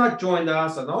 had Reza not joined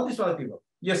us, and all these other people,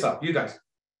 yourself, you guys.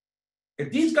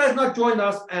 If these guys not joined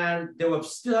us and they will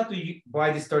still have to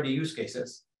buy these 30 use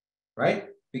cases, right?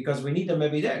 Because we need them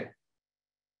every day.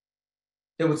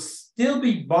 They would still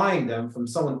be buying them from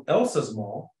someone else's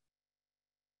mall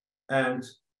and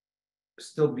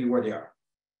still be where they are,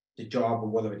 the job or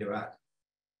whatever they're at.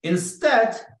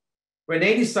 Instead,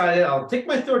 Rene decided, I'll take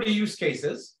my 30 use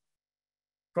cases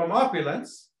from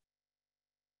Opulence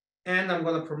and I'm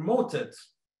going to promote it.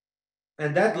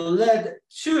 And that led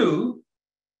to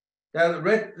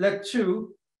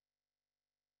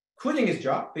quitting his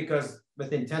job because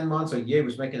within 10 months or a year, he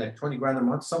was making like 20 grand a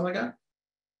month, something like that.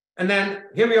 And then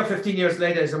here we are 15 years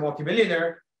later as a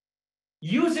multimillionaire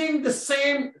using the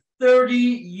same 30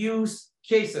 use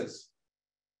cases.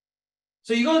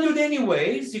 So you're going to do it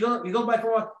anyways. You're going to buy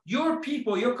from what? Your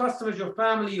people, your customers, your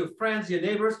family, your friends, your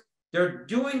neighbors, they're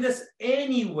doing this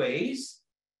anyways.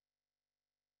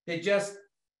 They're just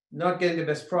not getting the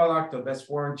best product or best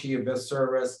warranty or best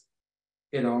service,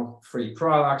 free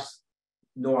products,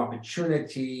 no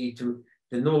opportunity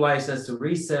no license to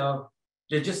resell.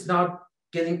 They're just not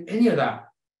getting any of that.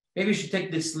 Maybe you should take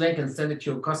this link and send it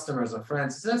to your customers or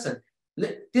friends. Listen,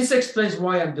 this explains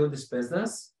why I'm doing this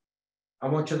business. I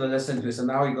want you to listen to this, and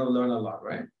now you're going to learn a lot,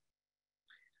 right?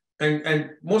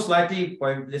 And most likely,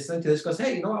 by listening to this, goes,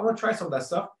 hey, I want to try some of that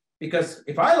stuff because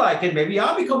if I like it, maybe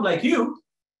I'll become like you.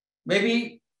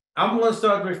 Maybe I'm going to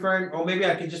start referring, or maybe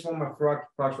I can just want my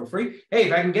products for free. Hey,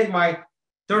 if I can get my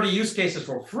 30 use cases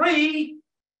for free,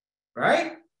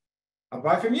 right? I'll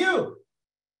buy from you,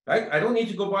 right? I don't need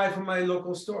to go buy it from my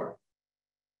local store.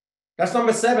 That's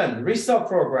number 7, resale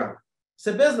program. It's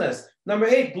a business. Number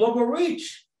 8, global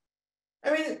reach.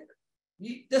 I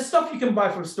mean, there's stuff you can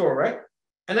buy from store, right?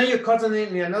 And then your cousin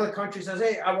in another country says,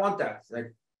 hey, I want that.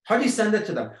 Like, how do you send it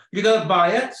to them? You got to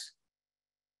buy it,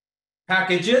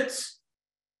 package it,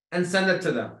 and send it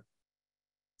to them.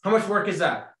 How much work is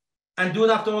that? And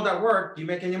doing after all that work, do you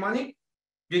make any money?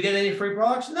 Do you get any free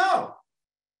products? No.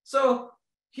 So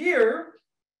here,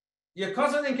 your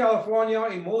cousin in California,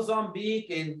 in Mozambique,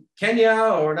 in Kenya,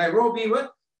 or Nairobi,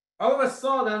 what? All of a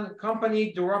sudden,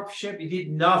 company drop ship, you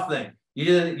did nothing.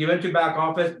 You went to back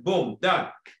office, boom, done.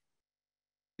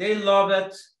 They love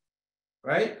it,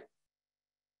 right?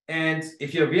 And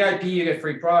if you're a VIP, you get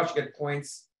free products, you get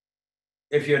points.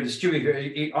 If you're a distributor,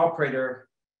 operator,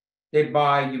 they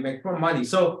buy, you make more money.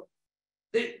 So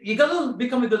you gotta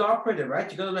become a good operator,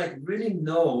 right? You gotta like really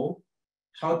know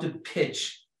how to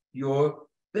pitch your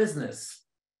business.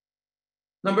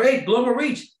 Number 8, global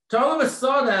reach. So all of a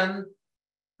sudden,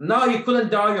 now you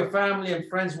couldn't dial your family and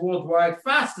friends worldwide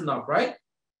fast enough, right?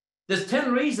 There's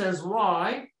 10 reasons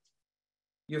why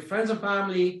your friends and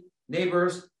family,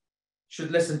 neighbors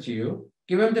should listen to you.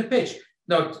 Give them the pitch.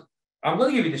 Now, I'm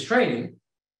going to give you this training.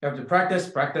 You have to practice,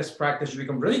 practice, practice. You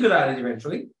become really good at it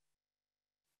eventually.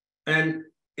 And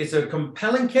it's a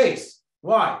compelling case.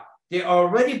 Why? They're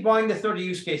already buying the 30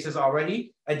 use cases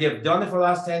already, and they've done it for the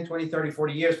last 10, 20, 30,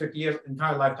 40 years, 50 years,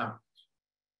 entire lifetime.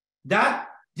 That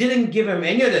didn't give him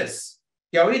any of this.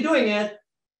 They're already doing it.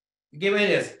 Give me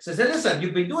this. So say, listen,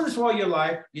 you've been doing this for all your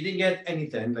life. You didn't get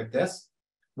anything like this.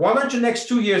 Why don't you next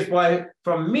 2 years buy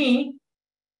from me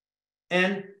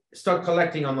and start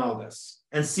collecting on all this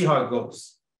and see how it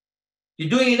goes? You're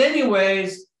doing it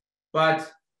anyways, but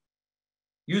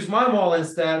use my mall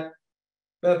instead.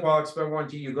 Better products, better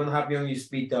warranty. You're going to have me on your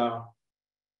speed dial.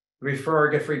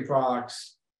 Refer, get free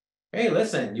products. Hey,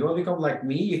 listen, you want to become like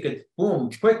me? You could,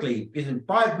 boom, quickly, within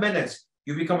 5 minutes,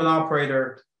 you become an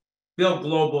operator, build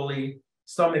globally,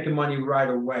 start making money right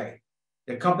away.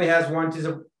 The company has warranties,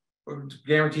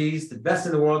 guarantees, the best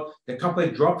in the world. The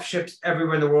company drop ships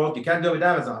everywhere in the world. You can't do it with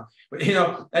Amazon. But you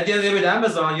know, at the end of the day with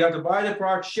Amazon, you have to buy the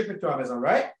product, ship it to Amazon,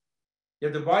 right? You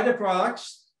have to buy the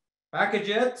products, package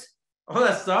it, all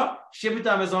that stuff, ship it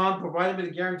to Amazon, provide them with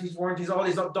the guarantees, warranties, all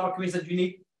these documents that you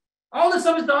need. All this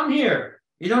stuff is done here.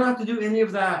 You don't have to do any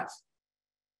of that.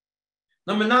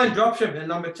 Number 9, dropship. And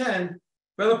number 10,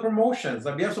 better promotions.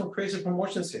 Like we have some crazy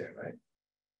promotions here, right?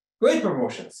 Great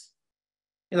promotions.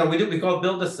 You know, we call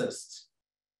build assist.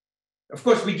 Of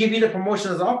course, we give you the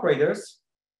promotion as operators.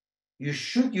 You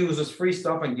should use this free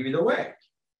stuff and give it away,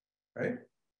 right?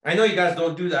 I know you guys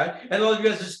don't do that. And all of you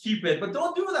guys just keep it, but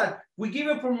don't do that. We give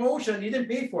you a promotion, you didn't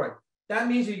pay for it. That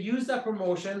means you use that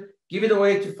promotion, give it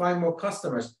away to find more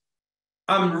customers.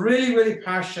 I'm really, really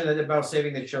passionate about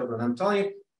saving the children. I'm telling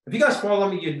you, if you guys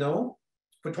follow me, you know,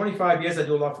 for 25 years, I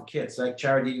do a lot for kids, like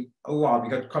charity, a lot. We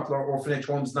got a couple of orphanage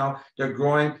homes now. They're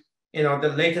growing. You know, the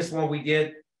latest one we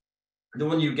did, the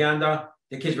one in Uganda,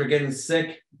 the kids were getting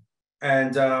sick.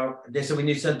 And they said, we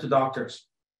need to send to doctors.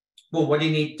 Well, what do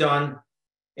you need done?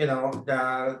 You know,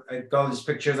 I got all these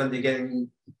pictures and they're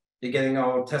getting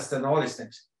all tested and all these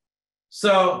things.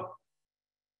 So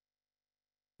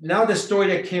now the story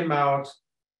that came out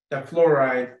that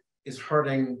fluoride is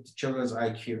hurting children's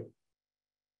IQ.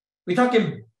 We're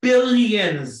talking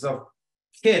billions of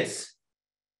kids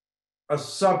are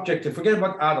subject to, forget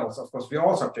about adults, of course, we're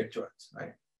all subject to it,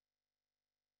 right?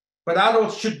 But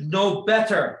adults should know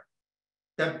better.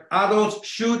 The adults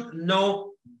should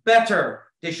know better.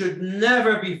 They should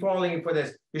never be falling for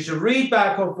this. You should read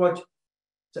back of what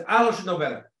the adults should know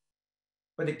better.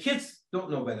 But the kids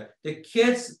don't know better. The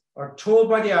kids are told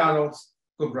by the adults,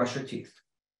 go brush your teeth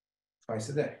twice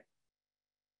a day.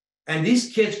 And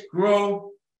these kids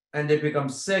grow and they become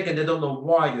sick and they don't know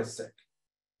why they're sick.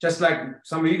 Just like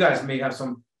some of you guys may have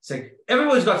some sick.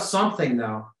 Everyone's got something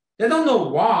now. They don't know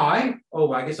why.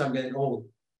 Oh, I guess I'm getting old.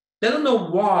 They don't know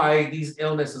why these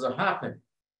illnesses are happening.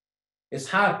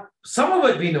 Some of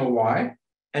it we know why.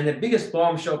 And the biggest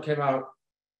bombshell came out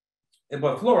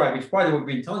about fluoride, which probably we've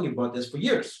been telling you about this for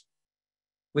years.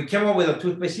 We came up with a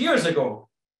toothpaste years ago,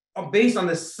 based on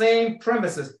the same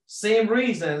premises, same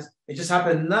reasons. It just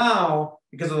happened now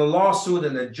because of the lawsuit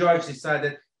and the judge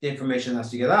decided the information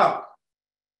has to get out.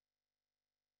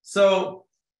 So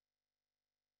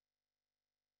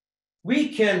we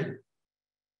can,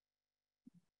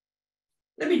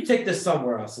 let me take this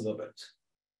somewhere else a little bit.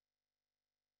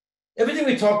 Everything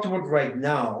we talked about right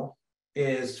now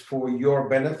is for your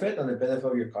benefit and the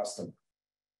benefit of your customer.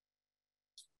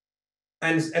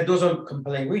 And those are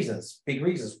compelling reasons, big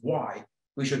reasons why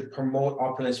we should promote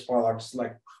Opulence products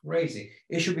like crazy.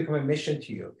 It should become a mission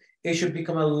to you. It should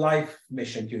become a life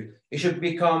mission to you. It should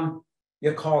become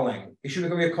your calling. It should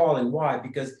become your calling. Why?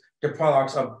 Because the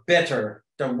products are better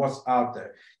than what's out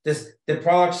there.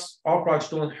 Our products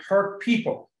don't hurt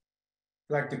people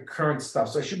like the current stuff.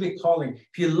 So it should be calling.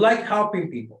 If you like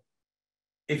helping people,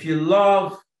 if you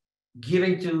love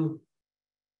giving to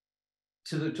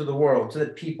to the world, to the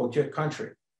people, to your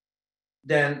country,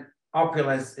 then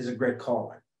opulence is a great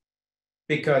calling,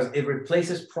 because it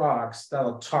replaces products that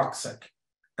are toxic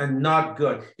and not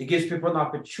good. It gives people an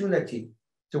opportunity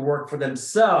to work for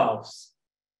themselves,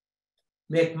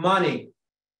 make money,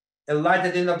 a light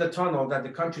at the end of the tunnel that the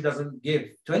country doesn't give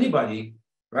to anybody,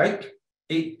 right?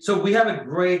 So we have a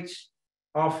great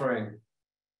offering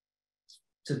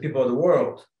to the people of the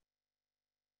world.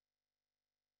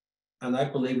 And I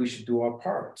believe we should do our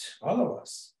part, all of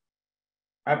us.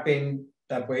 I've been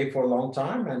that way for a long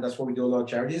time, and that's why we do a lot of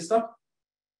charity stuff.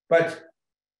 But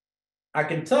I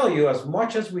can tell you, as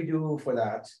much as we do for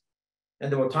that,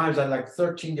 and there were times I had like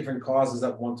 13 different causes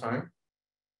at one time,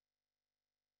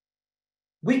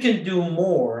 we can do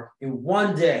more in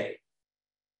one day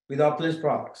with Opulence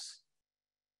products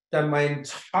than my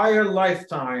entire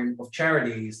lifetime of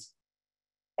charities,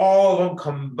 all of them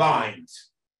combined.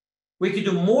 We could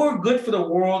do more good for the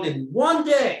world in one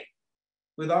day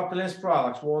with Opulence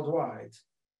products worldwide.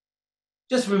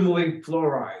 Just removing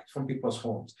fluoride from people's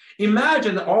homes.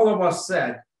 Imagine all of us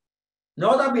said,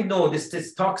 now that we know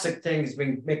this toxic thing has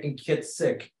been making kids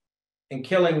sick and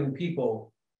killing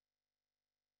people,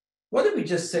 what if we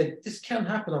just said, this can't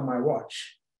happen on my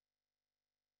watch?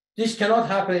 This cannot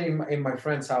happen in my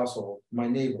friend's household, my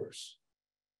neighbors,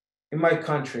 in my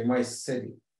country, my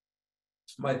city,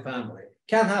 my family.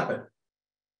 Can't happen.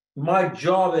 My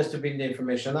job is to bring the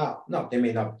information out. No, they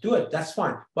may not do it, that's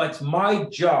fine. But my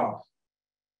job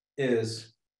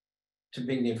is to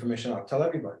bring the information out. Tell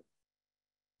everybody.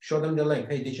 Show them the link.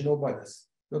 Hey, did you know about this?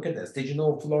 Look at this. Did you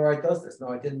know fluoride does this? No,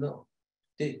 I didn't know.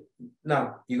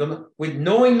 Now, you're gonna, with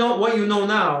knowing not what you know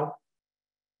now,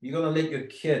 you're gonna let your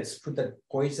kids put that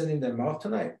poison in their mouth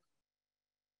tonight?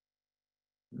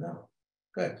 No.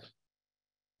 Good.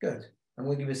 Good. I'm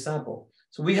gonna give you a sample.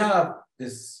 So we have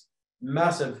this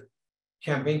massive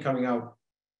campaign coming out.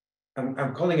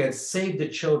 I'm calling it Save the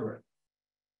Children.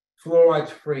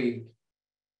 Fluoride-free,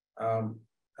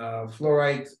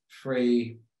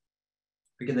 fluoride-free,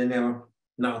 forget the name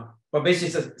now, but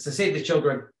basically it's to save the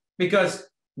children, because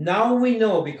now we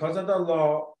know, because of the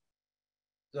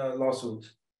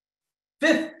lawsuit,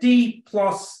 50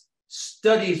 plus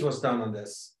studies was done on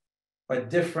this by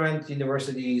different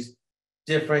universities,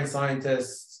 different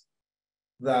scientists,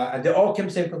 and they all came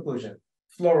to the same conclusion.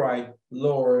 Fluoride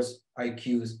lowers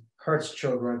IQs, hurts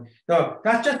children. Now,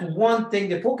 that's just one thing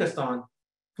they focused on.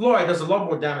 Fluoride does a lot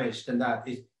more damage than that.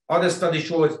 Other studies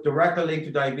show it's directly linked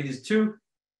to diabetes too,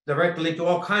 directly linked to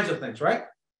all kinds of things, right?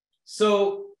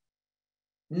 So,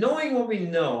 knowing what we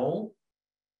know,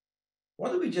 why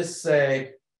don't we just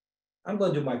say, I'm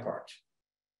going to do my part.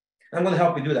 I'm going to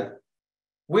help you do that.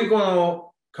 We're going to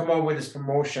come up with this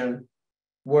promotion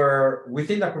where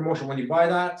within that promotion, when you buy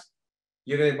that,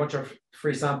 you get a bunch of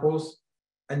free samples.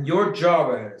 And your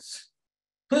job is,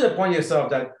 put it upon yourself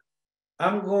that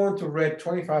I'm going to rid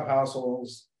 25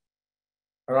 households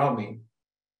around me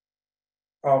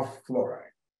of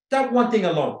fluoride. That one thing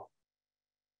alone.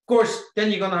 Of course,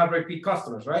 then you're going to have repeat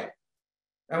customers, right?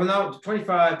 And now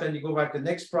 25, then you go back to the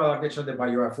next product, next time they buy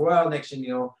your FOL, next thing you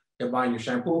know, they're buying your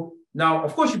shampoo. Now,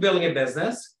 of course, you're building a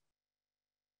business,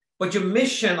 but your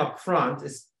mission up front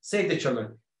is save the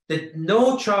children. That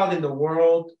no child in the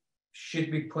world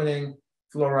should be putting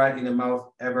fluoride in the mouth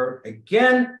ever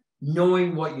again,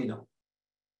 knowing what you know.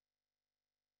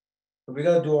 But we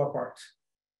got to do our part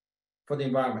for the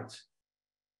environment.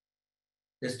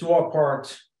 Let's do our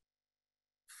part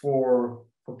for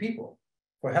people,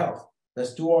 for health.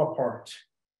 Let's do our part,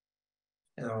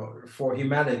 for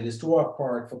humanity. Let's do our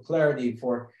part for clarity,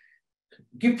 for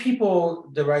give people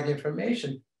the right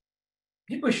information.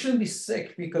 People shouldn't be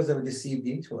sick because they were deceived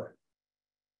into it.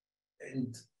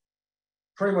 And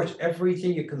pretty much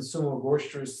everything you consume at a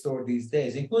grocery store these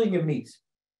days, including your meat,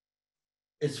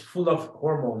 is full of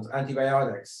hormones,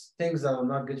 antibiotics, things that are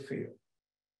not good for you.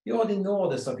 You already know all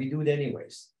this stuff, you do it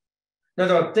anyways. Now,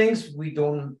 there are things we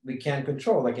can't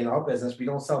control, like in our business, we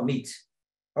don't sell meat.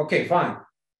 Okay, fine.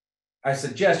 I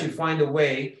suggest you find a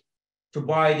way to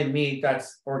buy the meat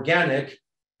that's organic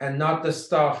and not the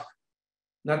stuff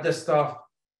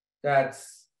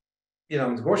that's,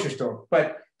 in the grocery store.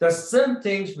 But there's some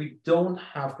things we don't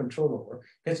have control over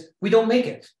because we don't make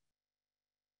it.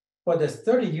 But there's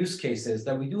 30 use cases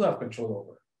that we do have control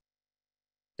over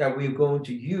that we're going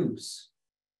to use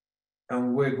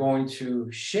and we're going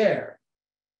to share.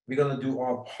 We're going to do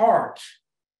our part.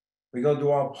 We're going to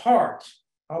do our part.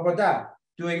 How about that?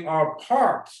 Doing our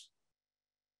part.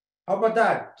 How about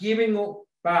that? Giving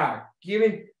back,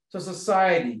 giving to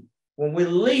society. When we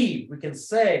leave, we can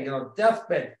say,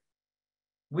 deathbed,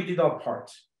 we did our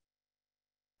part.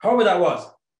 However that was,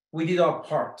 we did our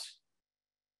part.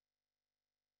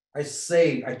 I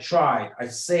saved, I tried, I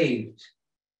saved.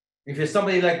 If you're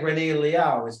somebody like Renee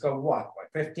Liao, it's got what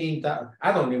 15,000?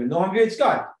 I don't even know how many it's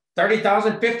got.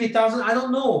 30,000, 50,000, I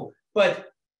don't know. But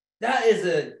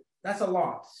that's a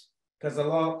lot, because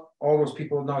all those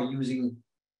people are now using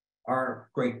our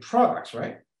great products,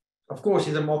 right? Of course,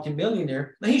 he's a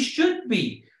multimillionaire. Now he should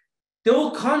be. The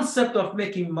whole concept of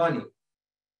making money,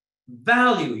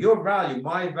 value, your value,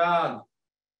 my value.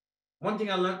 One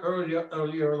thing I learned earlier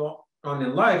on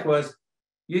in life was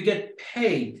you get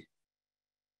paid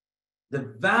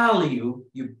the value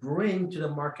you bring to the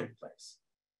marketplace.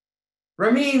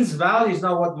 Ramin's value is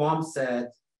not what mom said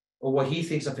or what he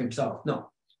thinks of himself.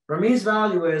 No, Ramin's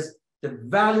value is the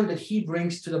value that he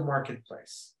brings to the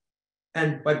marketplace.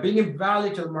 And by bringing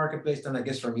value to the marketplace, then I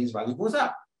guess Ramin's value goes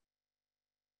up.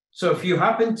 So if you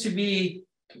happen to be,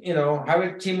 have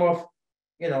a team of,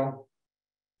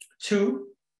 2,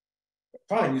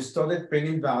 fine, you started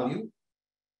bringing value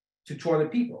to 2 other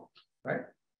people, right?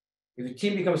 If the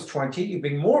team becomes 20, you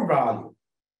bring more value.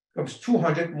 Becomes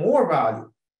 200, more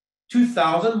value.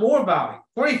 2,000, more value.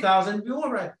 20,000,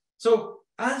 more value. So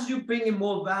as you bring in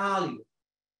more value,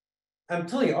 I'm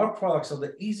telling you, our products are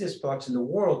the easiest products in the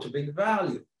world to bring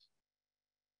value.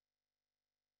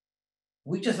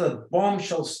 We just had a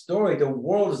bombshell story. The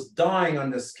world is dying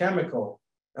on this chemical,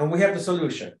 and we have the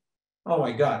solution. Oh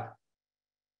my God.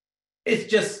 It's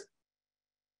just,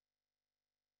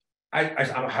 I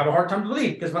have a hard time to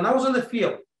believe, because when I was on the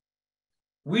field,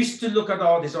 we used to look at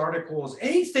all these articles,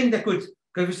 anything that could,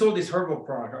 because we sold this herbal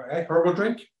product, right? Herbal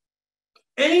drink.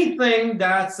 Anything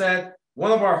that said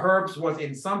one of our herbs was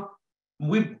in some,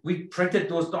 we printed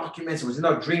those documents, it was in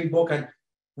our dream book, and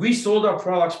we sold our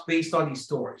products based on these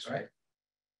stories, right?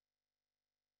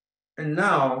 And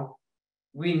now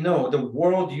we know the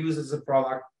world uses a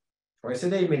product twice a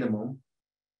day minimum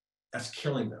that's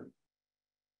killing them.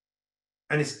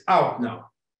 And it's out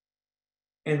now.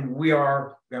 And we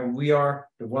are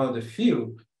one of the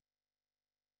few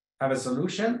have a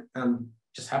solution, and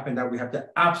just happen that we have the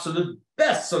absolute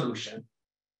best solution,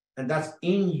 and that's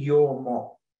in your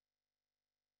mall.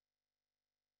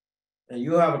 And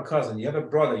you have a cousin, you have a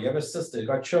brother, you have a sister, you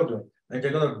got children, and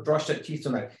they're going to brush their teeth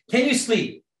tonight. Can you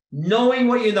sleep knowing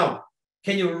what you know?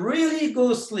 Can you really go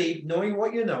to sleep knowing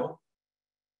what you know?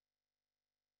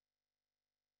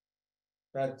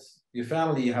 That your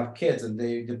family, you have kids, and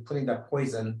they're putting that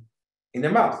poison in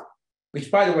their mouth,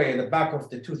 which, by the way, in the back of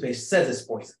the toothpaste says it's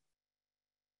poison.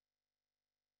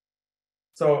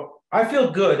 So I feel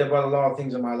good about a lot of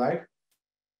things in my life,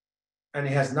 and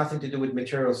it has nothing to do with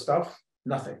material stuff.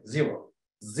 Nothing, zero.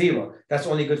 That's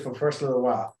only good for the first little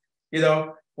while.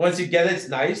 Once you get it, it's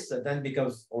nice, and then it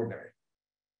becomes ordinary.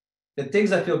 The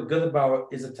things I feel good about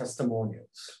is the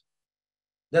testimonials.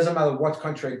 Doesn't matter what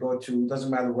country I go to,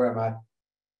 doesn't matter where I'm at.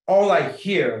 All I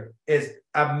hear is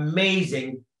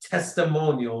amazing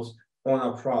testimonials on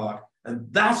a product.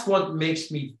 And that's what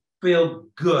makes me feel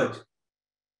good.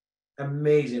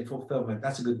 Amazing fulfillment.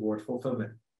 That's a good word,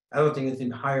 fulfillment. I don't think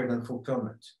anything higher than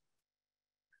fulfillment.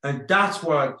 And that's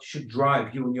what should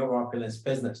drive you in your opulence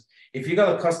business. If you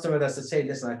got a customer that's to say,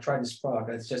 listen, I tried this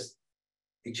product,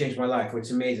 it changed my life, or it's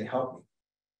amazing, help me.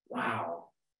 Wow.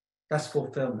 That's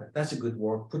fulfillment. That's a good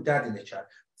word. Put that in the chat.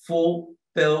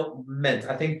 Fulfillment.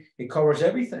 I think it covers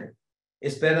everything.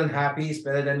 It's better than happy. It's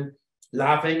better than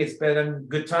laughing. It's better than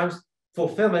good times.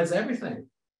 Fulfillment is everything.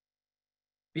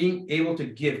 Being able to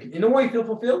give. You know why you feel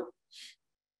fulfilled?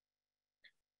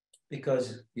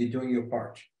 Because you're doing your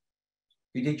part.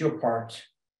 You did your part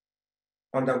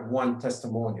on that one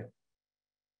testimonial.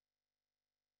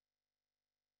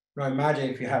 Now imagine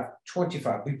if you have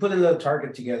 25. We put a little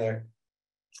target together.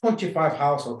 25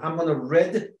 households. I'm going to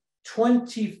rid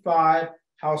 25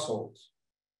 households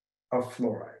of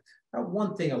fluoride. Now,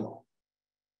 one thing alone.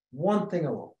 One thing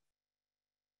alone.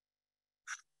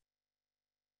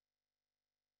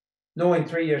 Knowing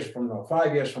 3 years from now,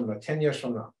 5 years from now, 10 years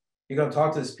from now, you're going to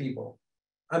talk to these people.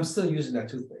 I'm still using that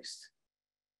toothpaste.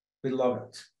 We love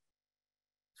it.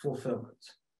 Fulfillment.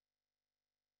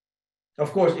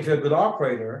 Of course, if you're a good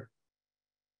operator,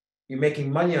 you're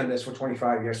making money on this for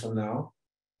 25 years from now,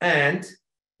 and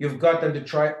you've got them to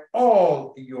try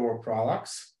all your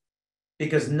products,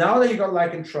 because now that you got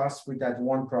like and trust with that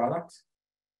one product,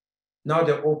 now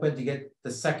they're open to get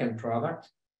the second product.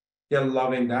 They're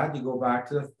loving that. You go back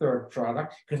to the third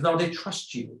product, because now they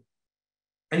trust you.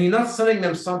 And you're not selling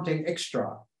them something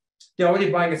extra. They're already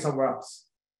buying it somewhere else.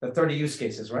 The 30 use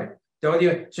cases, right? So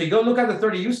you go look at the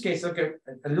 30 use cases, okay,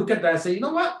 and look at that and say, you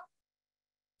know what?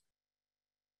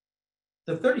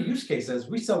 The 30 use cases,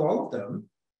 we sell all of them.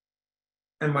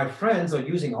 And my friends are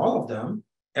using all of them.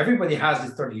 Everybody has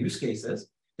these 30 use cases.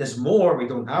 There's more. We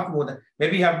don't have more than,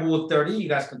 maybe you have more than 30. You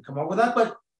guys can come up with that.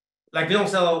 But like we don't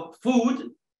sell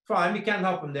food, fine, we can't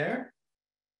help them there.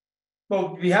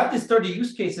 But we have these 30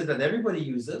 use cases that everybody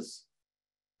uses.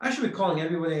 I should be calling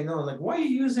everybody I know, like, why are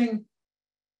you using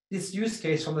this use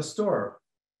case from the store?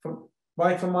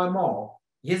 Buy it from my mall.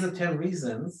 Here's the 10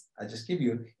 reasons, I just give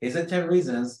you, here's the 10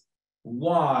 reasons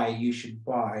why you should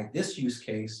buy this use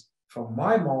case from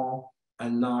my mall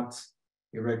and not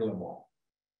your regular mall.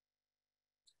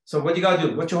 So what you gotta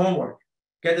do, what's your homework?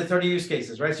 Get the 30 use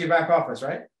cases, right? So your back office,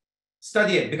 right?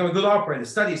 Study it, become a good operator,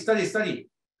 study,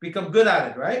 become good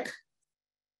at it, right?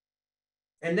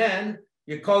 And then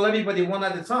you call everybody one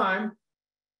at a time.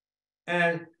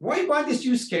 And why you buy this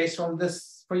use case from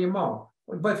this for your mall?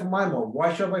 Well, buy from my mall.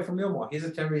 Why should I buy from your mall? Here's the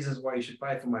 10 reasons why you should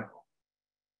buy it from my mall.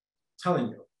 I'm telling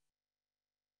you.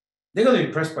 They're going to be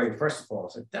impressed by you, first of all.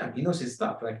 It's like, damn, he knows his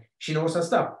stuff. Like, she knows her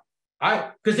stuff.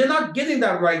 Because they're not getting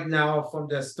that right now from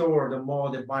the store, the mall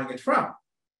they're buying it from.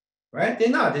 Right? They're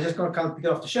not. They're just going to kind of pick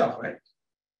it off the shelf, right?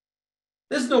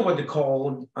 There's no one to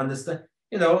call, understand.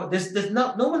 You know, there's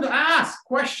no one to ask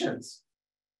questions.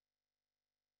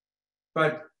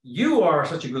 But you are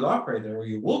such a good operator, or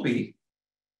you will be.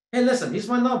 Hey, listen, here's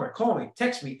my number. Call me,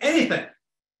 text me, anything.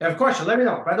 You have a question, let me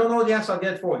know. If I don't know the answer, I'll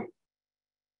get it for you.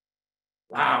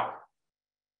 Wow.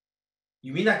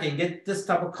 You mean I can get this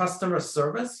type of customer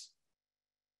service?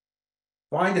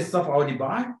 Buying the stuff I already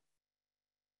buy?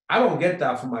 I don't get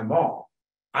that from my mall.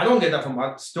 I don't get that from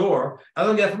my store. I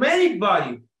don't get it from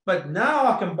anybody. But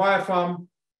now I can buy from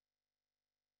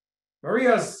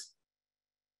Maria's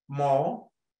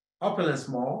mall, Opulence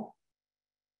Mall,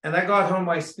 and I got home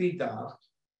my speed dial.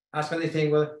 Ask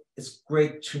anything, well, it's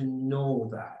great to know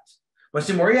that. But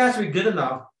see, Maria has to be good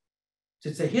enough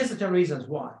to say, here's the 10 reasons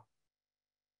why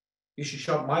you should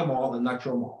shop my mall and not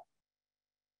your mall.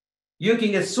 You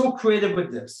can get so creative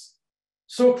with this.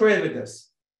 So creative with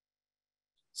this.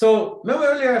 So remember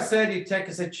earlier I said you take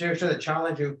a situation, a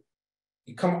challenge, you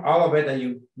come out of it and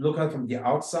you look at it from the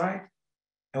outside.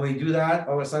 And when you do that,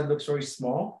 all of a sudden it looks very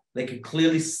small. They can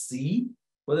clearly see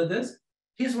what it is.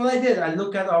 Here's what I did. I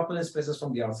look at Opulence business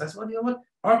from the outside. So, you know what?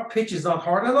 Our pitch is not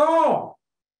hard at all.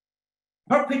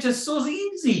 Our pitch is so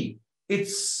easy.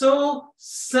 It's so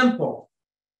simple.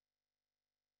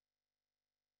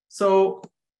 So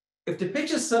if the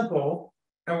pitch is simple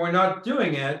and we're not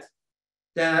doing it,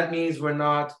 then that means we're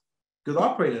not good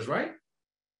operators, right?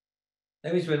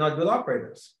 That means we're not good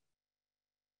operators.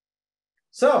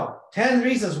 So 10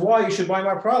 reasons why you should buy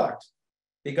my product.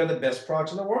 We got the best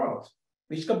products in the world.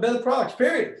 We just got better products,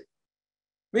 period.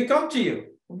 We come to you,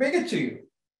 we bring it to you.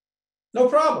 No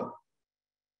problem.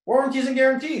 Warranties and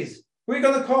guarantees. Who are you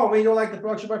going to call when you don't like the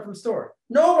product you buy from the store?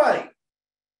 Nobody.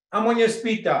 I'm on your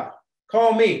speed dial.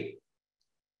 Call me.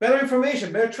 Better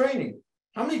information, better training.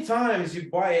 How many times you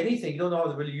buy anything, you don't know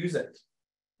how to really use it,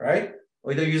 right?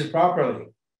 Or you don't use it properly.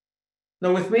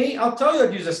 Now with me, I'll tell you how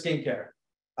to use a skincare.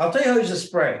 I'll tell you how to use a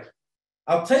spray.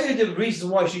 I'll tell you the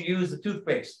reasons why you should use the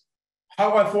toothpaste,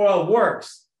 how F4L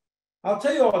works. I'll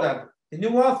tell you all that. The new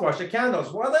mouthwash, the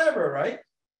candles, whatever, right?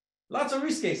 Lots of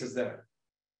use cases there.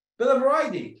 Bit of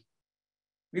variety.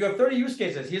 We got 30 use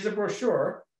cases. Here's a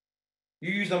brochure.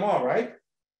 You use them all, right?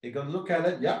 You're going to look at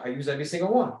it. Yeah, I use every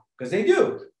single one because they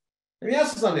do. Let me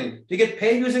ask you something. Do you get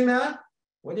paid using that?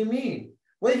 What do you mean?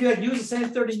 What if you had used the same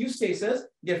 30 use cases,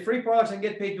 get free products and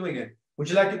get paid doing it? Would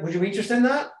you like it? Would you be interested in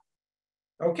that?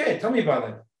 Okay, tell me about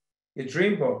it. Your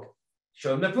dream book.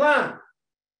 Show them the plan.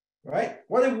 Right?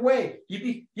 What a way.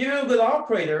 You're a good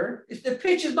operator. The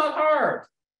pitch is not hard.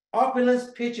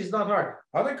 Opulence pitch is not hard.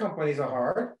 Other companies are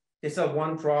hard. They sell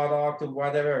one product or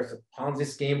whatever. It's a Ponzi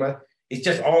scheme, but it's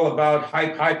just all about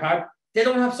hype, hype, hype. They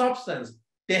don't have substance.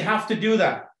 They have to do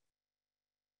that.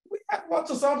 We have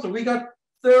lots of substance. We got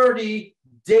 30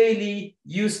 daily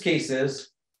use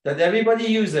cases that everybody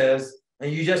uses,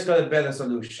 and you just got a better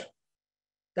solution.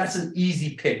 That's an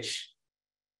easy pitch.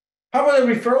 How about a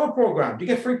referral program? Do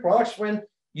you get free products when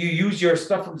you use your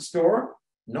stuff from the store?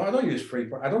 No, I don't use free.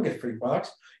 I don't get free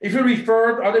products. If you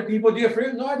refer other people, do you get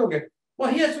free? No, I don't get.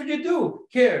 Well, here's what you do.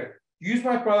 Here, use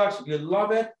my products. You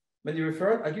love it. When you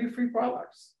refer it, I give you free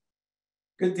products.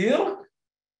 Good deal?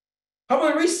 How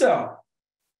about a resell?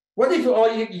 What if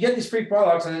you get these free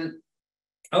products and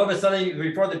all of a sudden you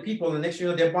refer the people and the next thing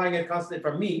you know, they're buying it constantly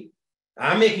from me.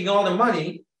 I'm making all the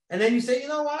money. And then you say, you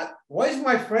know what? Why is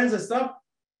my friends and stuff,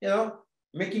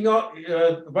 making all,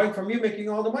 buying from you, making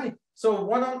all the money? So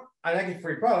why don't I get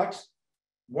free products?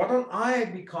 Why don't I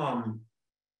become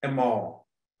a mall?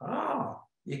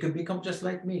 You could become just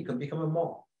like me. You could become a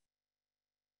mall.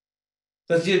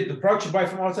 Does the product you buy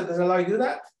from outside doesn't allow you to do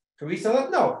that? To resell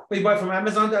it? No. But you buy from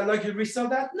Amazon that allows you to resell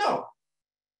that? No.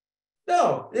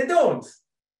 No, they don't.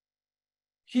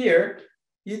 Here,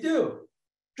 you do.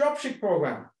 Dropship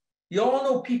program. You all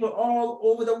know people all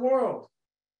over the world.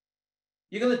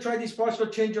 You're going to try these products, will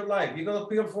change your life. You're going to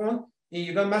pick up the phone,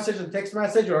 you're going to message a text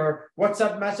message or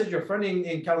WhatsApp message your friend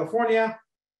in California.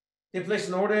 They place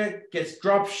an order, gets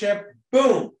drop shipped,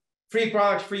 boom, free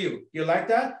products for you. You like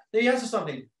that? Then you answer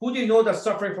something. Who do you know that's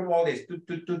suffering from all this?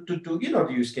 You know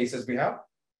the use cases we have.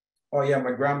 Oh yeah,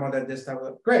 my grandmother this time.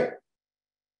 Great.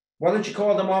 Why don't you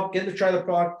call them up, get them to try the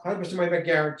product, 100% money back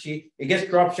guarantee. It gets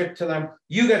drop shipped to them.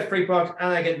 You get free products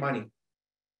and I get money.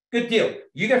 Good deal.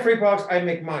 You get free products, I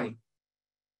make money.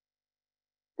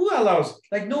 Who allows?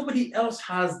 Like nobody else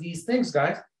has these things,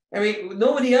 guys. I mean,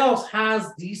 nobody else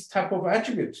has these type of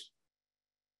attributes.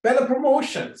 Better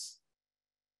promotions.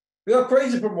 We have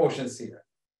crazy promotions here.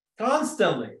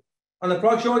 Constantly. On the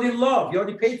products you already love, you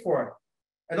already paid for it.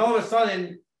 And all of a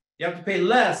sudden, you have to pay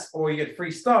less or you get free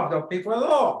stuff, don't pay for it at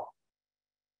all.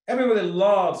 Everybody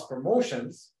loves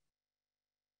promotions.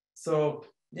 So,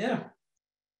 yeah.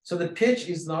 So the pitch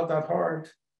is not that hard.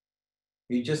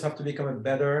 You just have to become a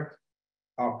better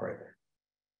operator.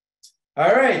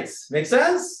 All right, make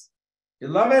sense? You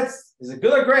love it? Is it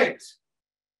good or great?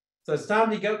 So it's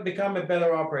time to become a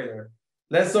better operator.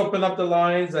 Let's open up the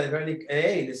lines.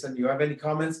 Hey, listen, you have any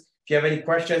comments? If you have any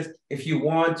questions, if you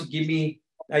want to give me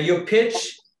your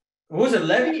pitch. What was it,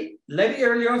 Levy? Levy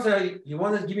earlier on said, you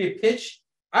want to give me a pitch?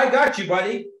 I got you,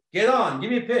 buddy. Get on, give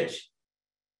me a pitch.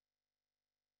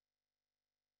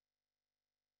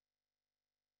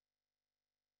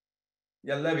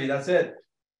 Yeah, Levy, that's it.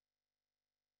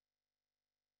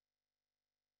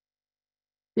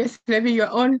 Yes, Levy, you're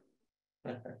on.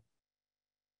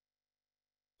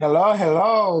 Hello,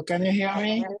 hello. Can you hear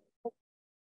me?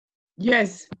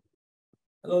 Yes.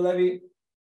 Hello, Levy.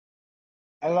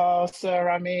 Hello,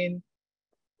 sir.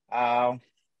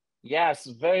 Yes,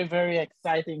 very, very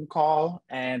exciting call.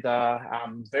 And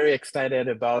I'm very excited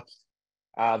about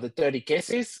the 30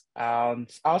 cases.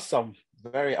 It's awesome,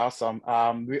 very awesome.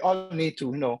 We all need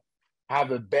to,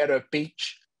 have a better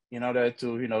pitch in order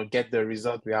to, get the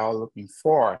result we are all looking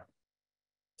for.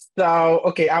 So,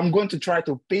 okay, I'm going to try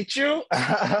to pitch you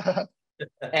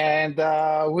and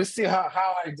we'll see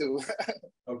how I do.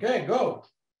 Okay, go.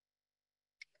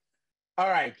 All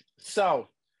right. So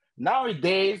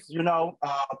nowadays,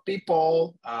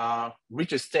 people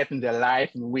reach a step in their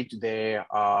life in which they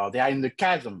are in the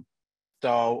chasm.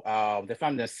 So they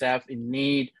find themselves in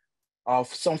need of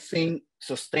something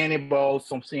sustainable,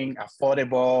 something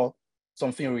affordable,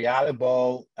 something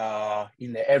reliable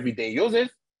in their everyday uses,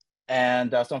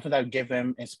 and something that give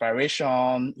them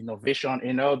inspiration, innovation,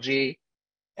 energy,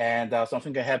 and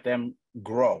something that help them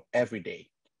grow every day.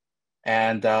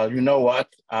 And you know what?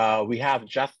 We have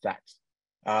just that.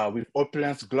 With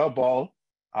Opulence Global,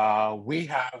 we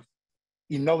have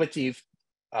innovative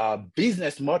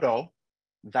business model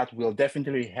that will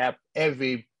definitely help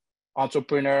every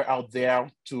entrepreneur out there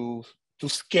to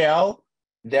scale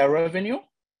their revenue,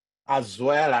 as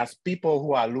well as people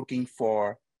who are looking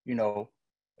for,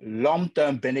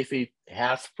 long-term benefit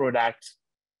health products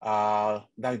that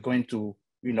are going to,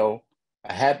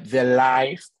 help their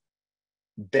life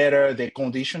better their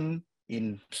condition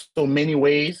in so many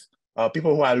ways.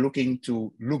 People who are looking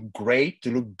to look great,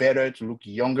 to look better, to look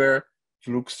younger,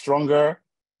 to look stronger.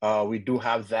 We do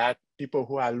have that. People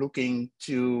who are looking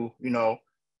to,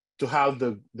 to have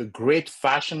the great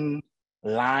fashion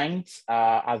lines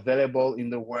available in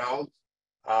the world.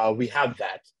 We have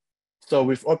that. So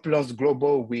with Opulence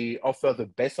Global, we offer the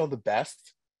best of the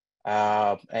best.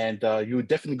 And you're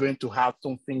definitely going to have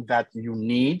something that you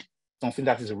need, something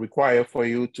that is required for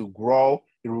you to grow,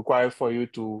 it required for you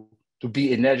to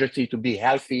be energetic, to be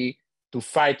healthy, to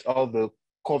fight all the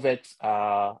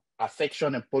COVID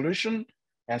affection and pollution,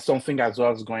 and something as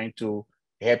well is going to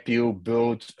help you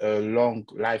build a long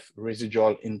life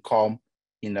residual income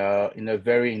in a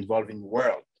very involving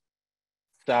world.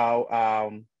 So,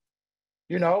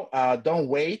 don't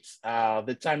wait.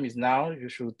 The time is now. You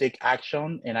should take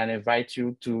action, and I invite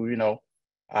you to,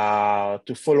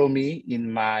 to follow me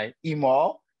in my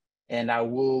email, and I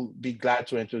will be glad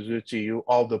to introduce to you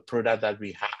all the products that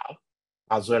we have,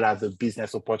 as well as the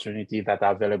business opportunities that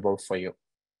are available for you.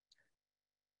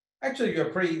 Actually, you're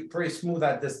pretty smooth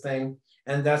at this thing,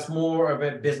 and that's more of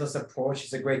a business approach.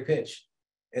 It's a great pitch.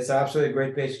 It's absolutely a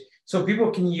great pitch. So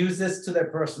people can use this to their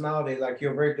personality. Like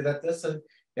you're very good at this, and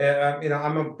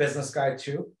I'm a business guy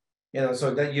too.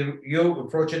 So that you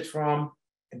approach it from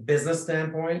a business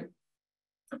standpoint.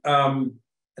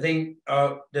 I think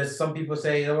there's some people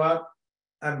say, you know what,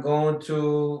 I'm going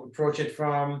to approach it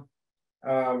from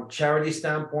charity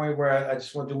standpoint, where I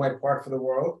just want to do my part for the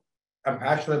world. I'm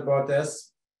passionate about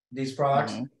these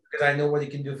products, because I know what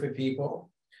it can do for people.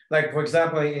 Like, for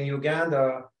example, in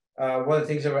Uganda, one of the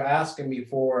things they were asking me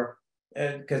for,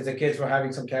 because the kids were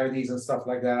having some cavities and stuff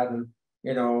like that, and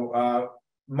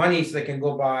money so they can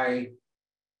go buy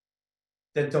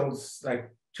dental, like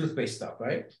toothpaste stuff,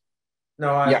 right?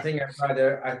 No, I think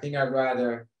I'd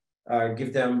rather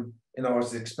give them,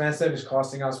 it's expensive, it's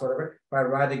costing us whatever, but I'd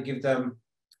rather give them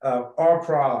our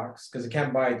products, because they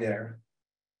can't buy it there,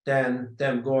 than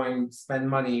them going spend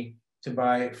money to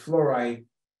buy fluoride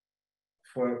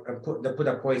to put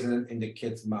a poison in the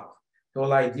kid's mouth. The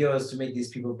whole idea is to make these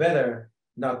people better,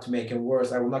 not to make them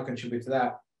worse. I will not contribute to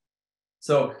that.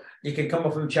 So you can come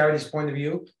up from a charity's point of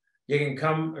view. You can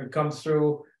come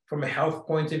through from a health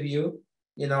point of view.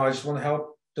 I just want to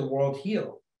help the world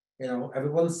heal.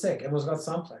 Everyone's sick. Everyone's got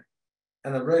something.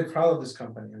 And I'm really proud of this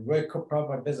company. I'm very proud of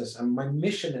my business and my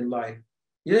mission in life.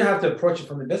 You didn't have to approach it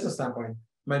from the business standpoint.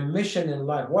 My mission in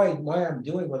life, why I'm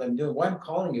doing what I'm doing, why I'm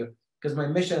calling you, because my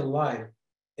mission in life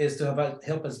is to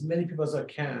help as many people as I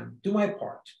can, do my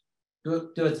part,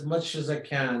 do as much as I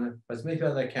can, as many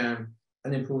people as I can,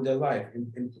 and improve their life,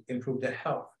 improve their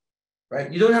health,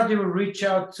 right? You don't have to even reach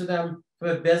out to them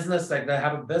for a business, like they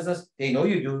have a business, they know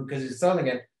you do because you're selling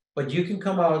it, but you can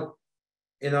come out,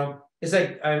 it's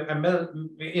like, I met,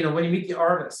 when you meet the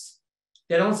artists,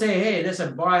 they don't say, hey,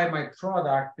 listen, buy my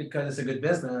product because it's a good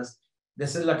business. They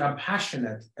say, like, I'm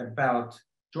passionate about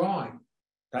drawing.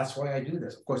 That's why I do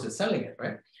this. Of course, it's selling it,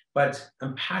 right? But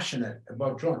I'm passionate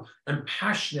about drawing. I'm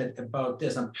passionate about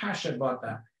this. I'm passionate about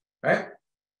that, right?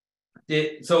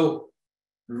 So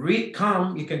you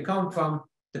can come from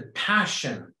the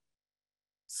passion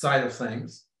side of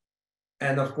things.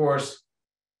 And of course,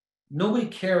 nobody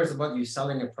cares about you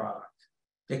selling a product.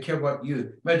 They care about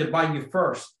you. But they're buying you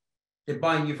first. They're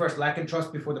buying you first, lack and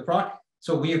trust before the product.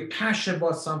 So when you're passionate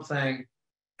about something,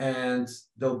 and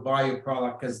they'll buy your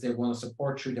product because they want to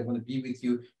support you, they want to be with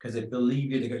you because they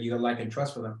believe you, you got like and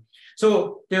trust for them.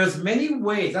 So there's many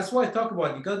ways. That's why I talk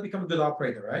about you got to become a good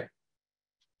operator, right?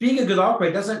 Being a good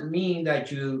operator doesn't mean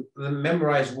that you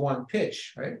memorize one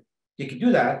pitch, right? You can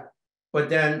do that, but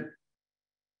then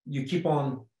you keep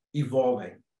on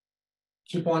evolving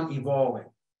to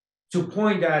a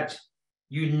point that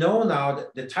now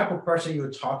that the type of person you're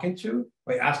talking to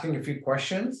by asking a few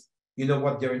questions. You know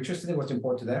what they're interested in, what's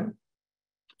important to them,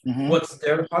 what's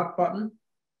their hot button.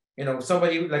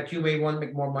 Somebody like you may want to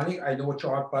make more money. I know what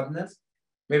your hot button is.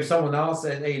 Maybe someone else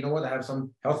says, hey, you know what? I have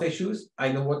some health issues.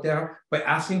 I know what they are. By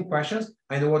asking questions,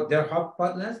 I know what their hot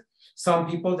button is. Some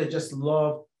people, they just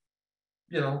love,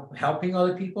 helping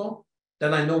other people.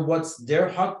 Then I know what's their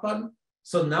hot button.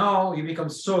 So now you become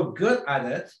so good at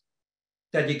it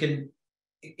that you can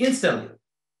instantly,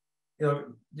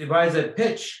 devise a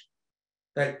pitch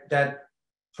that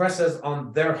presses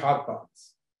on their hot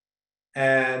buttons.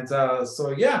 And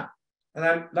and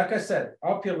I'm, like I said,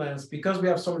 Opulence, because we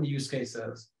have so many use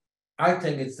cases, I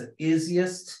think it's the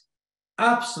easiest,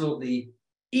 absolutely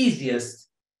easiest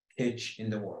pitch in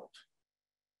the world.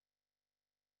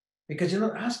 Because you're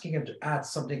not asking them to add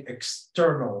something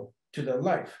external to their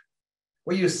life.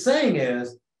 What you're saying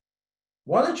is,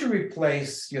 why don't you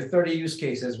replace your 30 use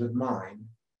cases with mine?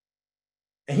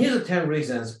 And here's the 10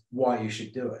 reasons why you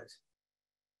should do it,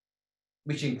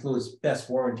 which includes best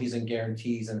warranties and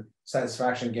guarantees and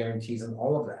satisfaction guarantees and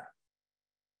all of that.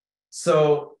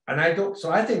 So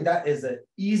I think that is the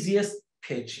easiest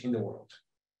pitch in the world.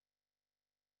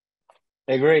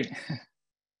 Agreed.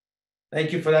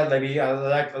 Thank you for that, Libby. I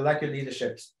like your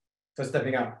leadership for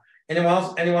stepping up. Anyone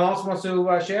else wants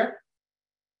to share?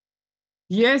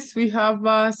 Yes, we have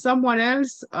someone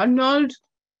else. Arnold,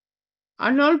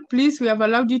 please, we have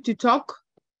allowed you to talk.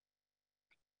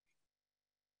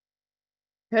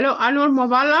 Hello, Arnold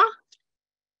Mavala.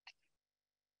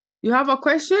 You have a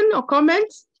question or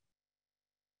comment?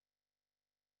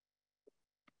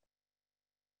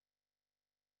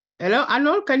 Hello,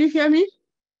 Arnold, can you hear me?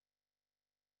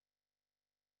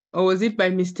 Or was it by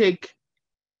mistake?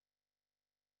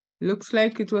 Looks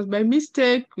like it was by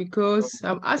mistake because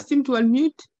I've asked him to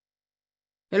unmute.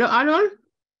 Hello, Arnold?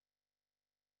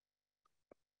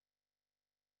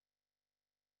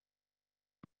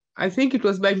 I think it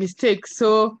was by mistake.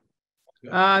 So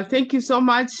thank you so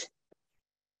much.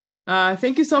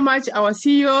 Thank you so much, our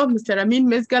CEO, Mr. Amin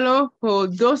Mesgalo, for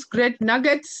those great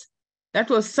nuggets. That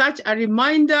was such a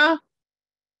reminder.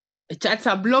 The charts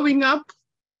are blowing up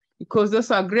because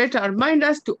those are great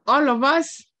reminders to all of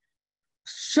us.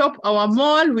 Shop our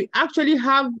mall. We actually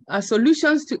have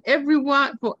solutions to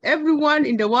everyone, for everyone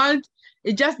in the world.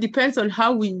 It just depends on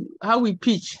how we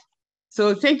pitch.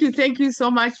 So thank you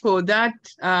so much for that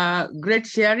great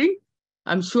sharing.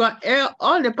 I'm sure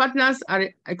all the partners are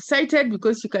excited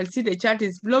because you can see the chat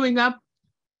is blowing up.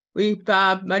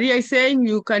 Maria is saying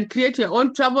you can create your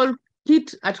own travel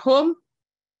kit at home.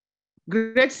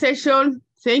 Great session.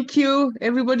 Thank you.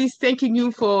 Everybody's thanking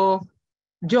you for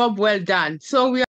job well done. So we are